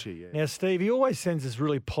and crunchy, yeah. Now, Steve, he always sends us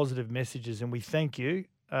really positive messages, and we thank you,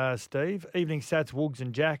 Steve. Evening, Sats, Woogs,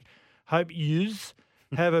 and Jack. Hope yous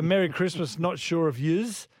have a Merry Christmas. Not sure if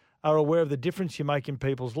yous are aware of the difference you make in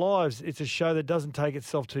people's lives. It's a show that doesn't take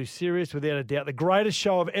itself too serious, without a doubt. The greatest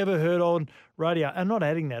show I've ever heard on radio. And not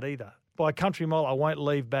adding that either. By a country mile, I won't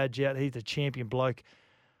leave Badge out. He's a champion bloke.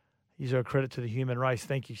 These are a credit to the human race.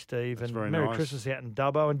 Thank you, Steve. That's and very Merry nice. Christmas out in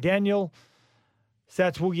Dubbo. And Daniel,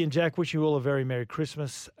 Sats, Woogie and Jack, wish you all a very Merry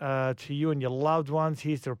Christmas to you and your loved ones.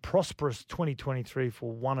 Here's to a prosperous 2023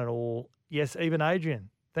 for one and all. Yes, even Adrian.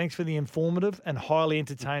 Thanks for the informative and highly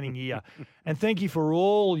entertaining year. And thank you for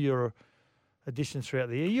all your additions throughout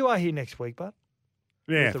the year. You are here next week, bud.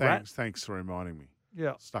 Yeah, With the rat. thanks for reminding me.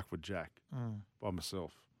 Yeah. Stuck with Jack by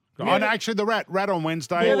myself. Yeah. Oh, no, actually, the rat on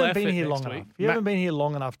Wednesday. You haven't been here long enough. You haven't been here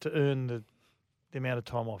long enough to earn the amount of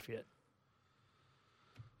time off yet.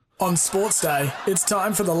 On Sports Day, it's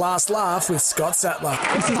time for the last laugh with Scott Sattler.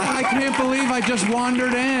 I can't believe I just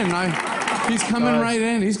wandered in. He's coming right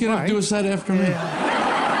in. He's going to do a set after me.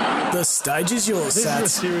 The stage is yours, This Sats.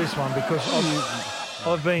 is a serious one because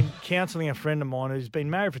I've been counselling a friend of mine who's been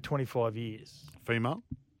married for 25 years. Female?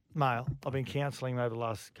 Male. I've been counselling him over the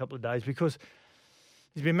last couple of days because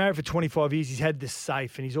he's been married for 25 years. He's had this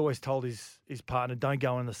safe and he's always told his partner, don't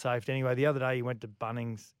go in the safe. Anyway, the other day he went to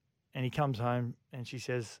Bunnings and he comes home and she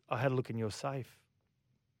says, I had a look in your safe.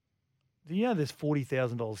 Do you know there's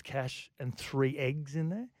 $40,000 cash and 3 eggs in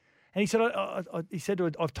there? And he said, he said to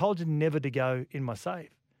her, I've told you never to go in my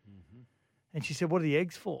safe. And she said, what are the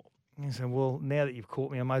eggs for? And he said, well, now that you've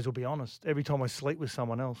caught me, I may as well be honest. Every time I sleep with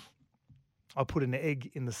someone else, I put an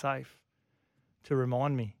egg in the safe to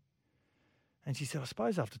remind me. And she said, I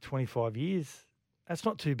suppose after 25 years, that's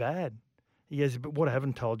not too bad. He goes, but what I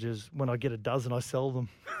haven't told you is when I get a dozen, I sell them.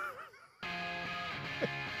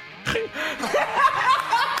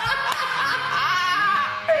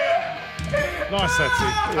 Nice, that's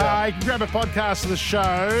it. You can grab a podcast of the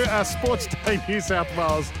show. Sports Day New South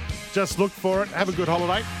Wales. Just look for it. Have a good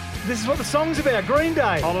holiday. This is what the song's about, Green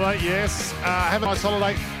Day. Holiday, yes. Have a nice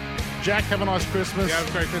holiday. Jack, have a nice Christmas. Yeah, have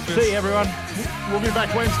a great Christmas. See you, everyone. We'll be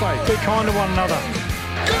back Wednesday. Be kind to one another.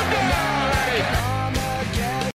 Good night.